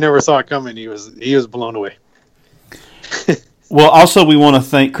 he never saw it coming. He was blown away. Well, also we want to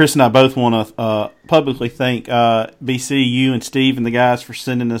thank Chris and I both want to publicly thank BC, you and Steve and the guys for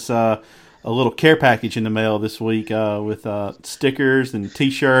sending us a little care package in the mail this week with stickers and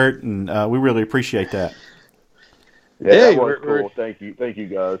T-shirt, and we really appreciate that. Yeah, hey, that was cool. Thank you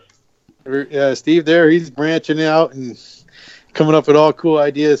guys. Steve there, he's branching out and coming up with all cool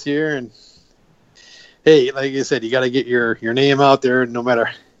ideas here. And hey, like I said, you got to get your name out there, no matter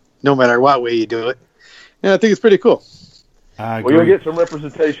what way you do it. And I think it's pretty cool. Well, you'll get some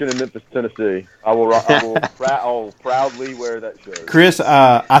representation in Memphis, Tennessee. I'll proudly wear that shirt. Chris,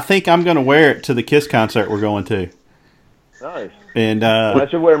 I think I'm going to wear it to the Kiss concert we're going to. Nice. And I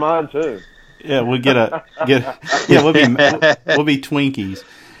should wear mine too. Yeah, we'll we'll be Twinkies.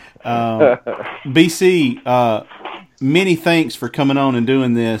 BC, many thanks for coming on and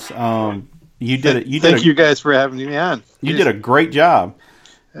doing this. Thank you guys for having me on. You did a great job.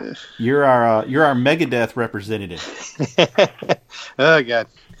 You're our Megadeth representative. Oh God!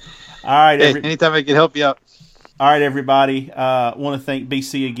 All right, anytime I can help you out. All right, everybody. Want to thank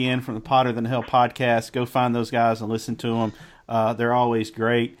BC again from the Potter Than Hell podcast. Go find those guys and listen to them. They're always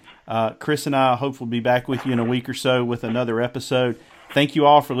great. Chris and I hope we'll be back with you in a week or so with another episode. Thank you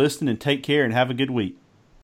all for listening, and take care and have a good week.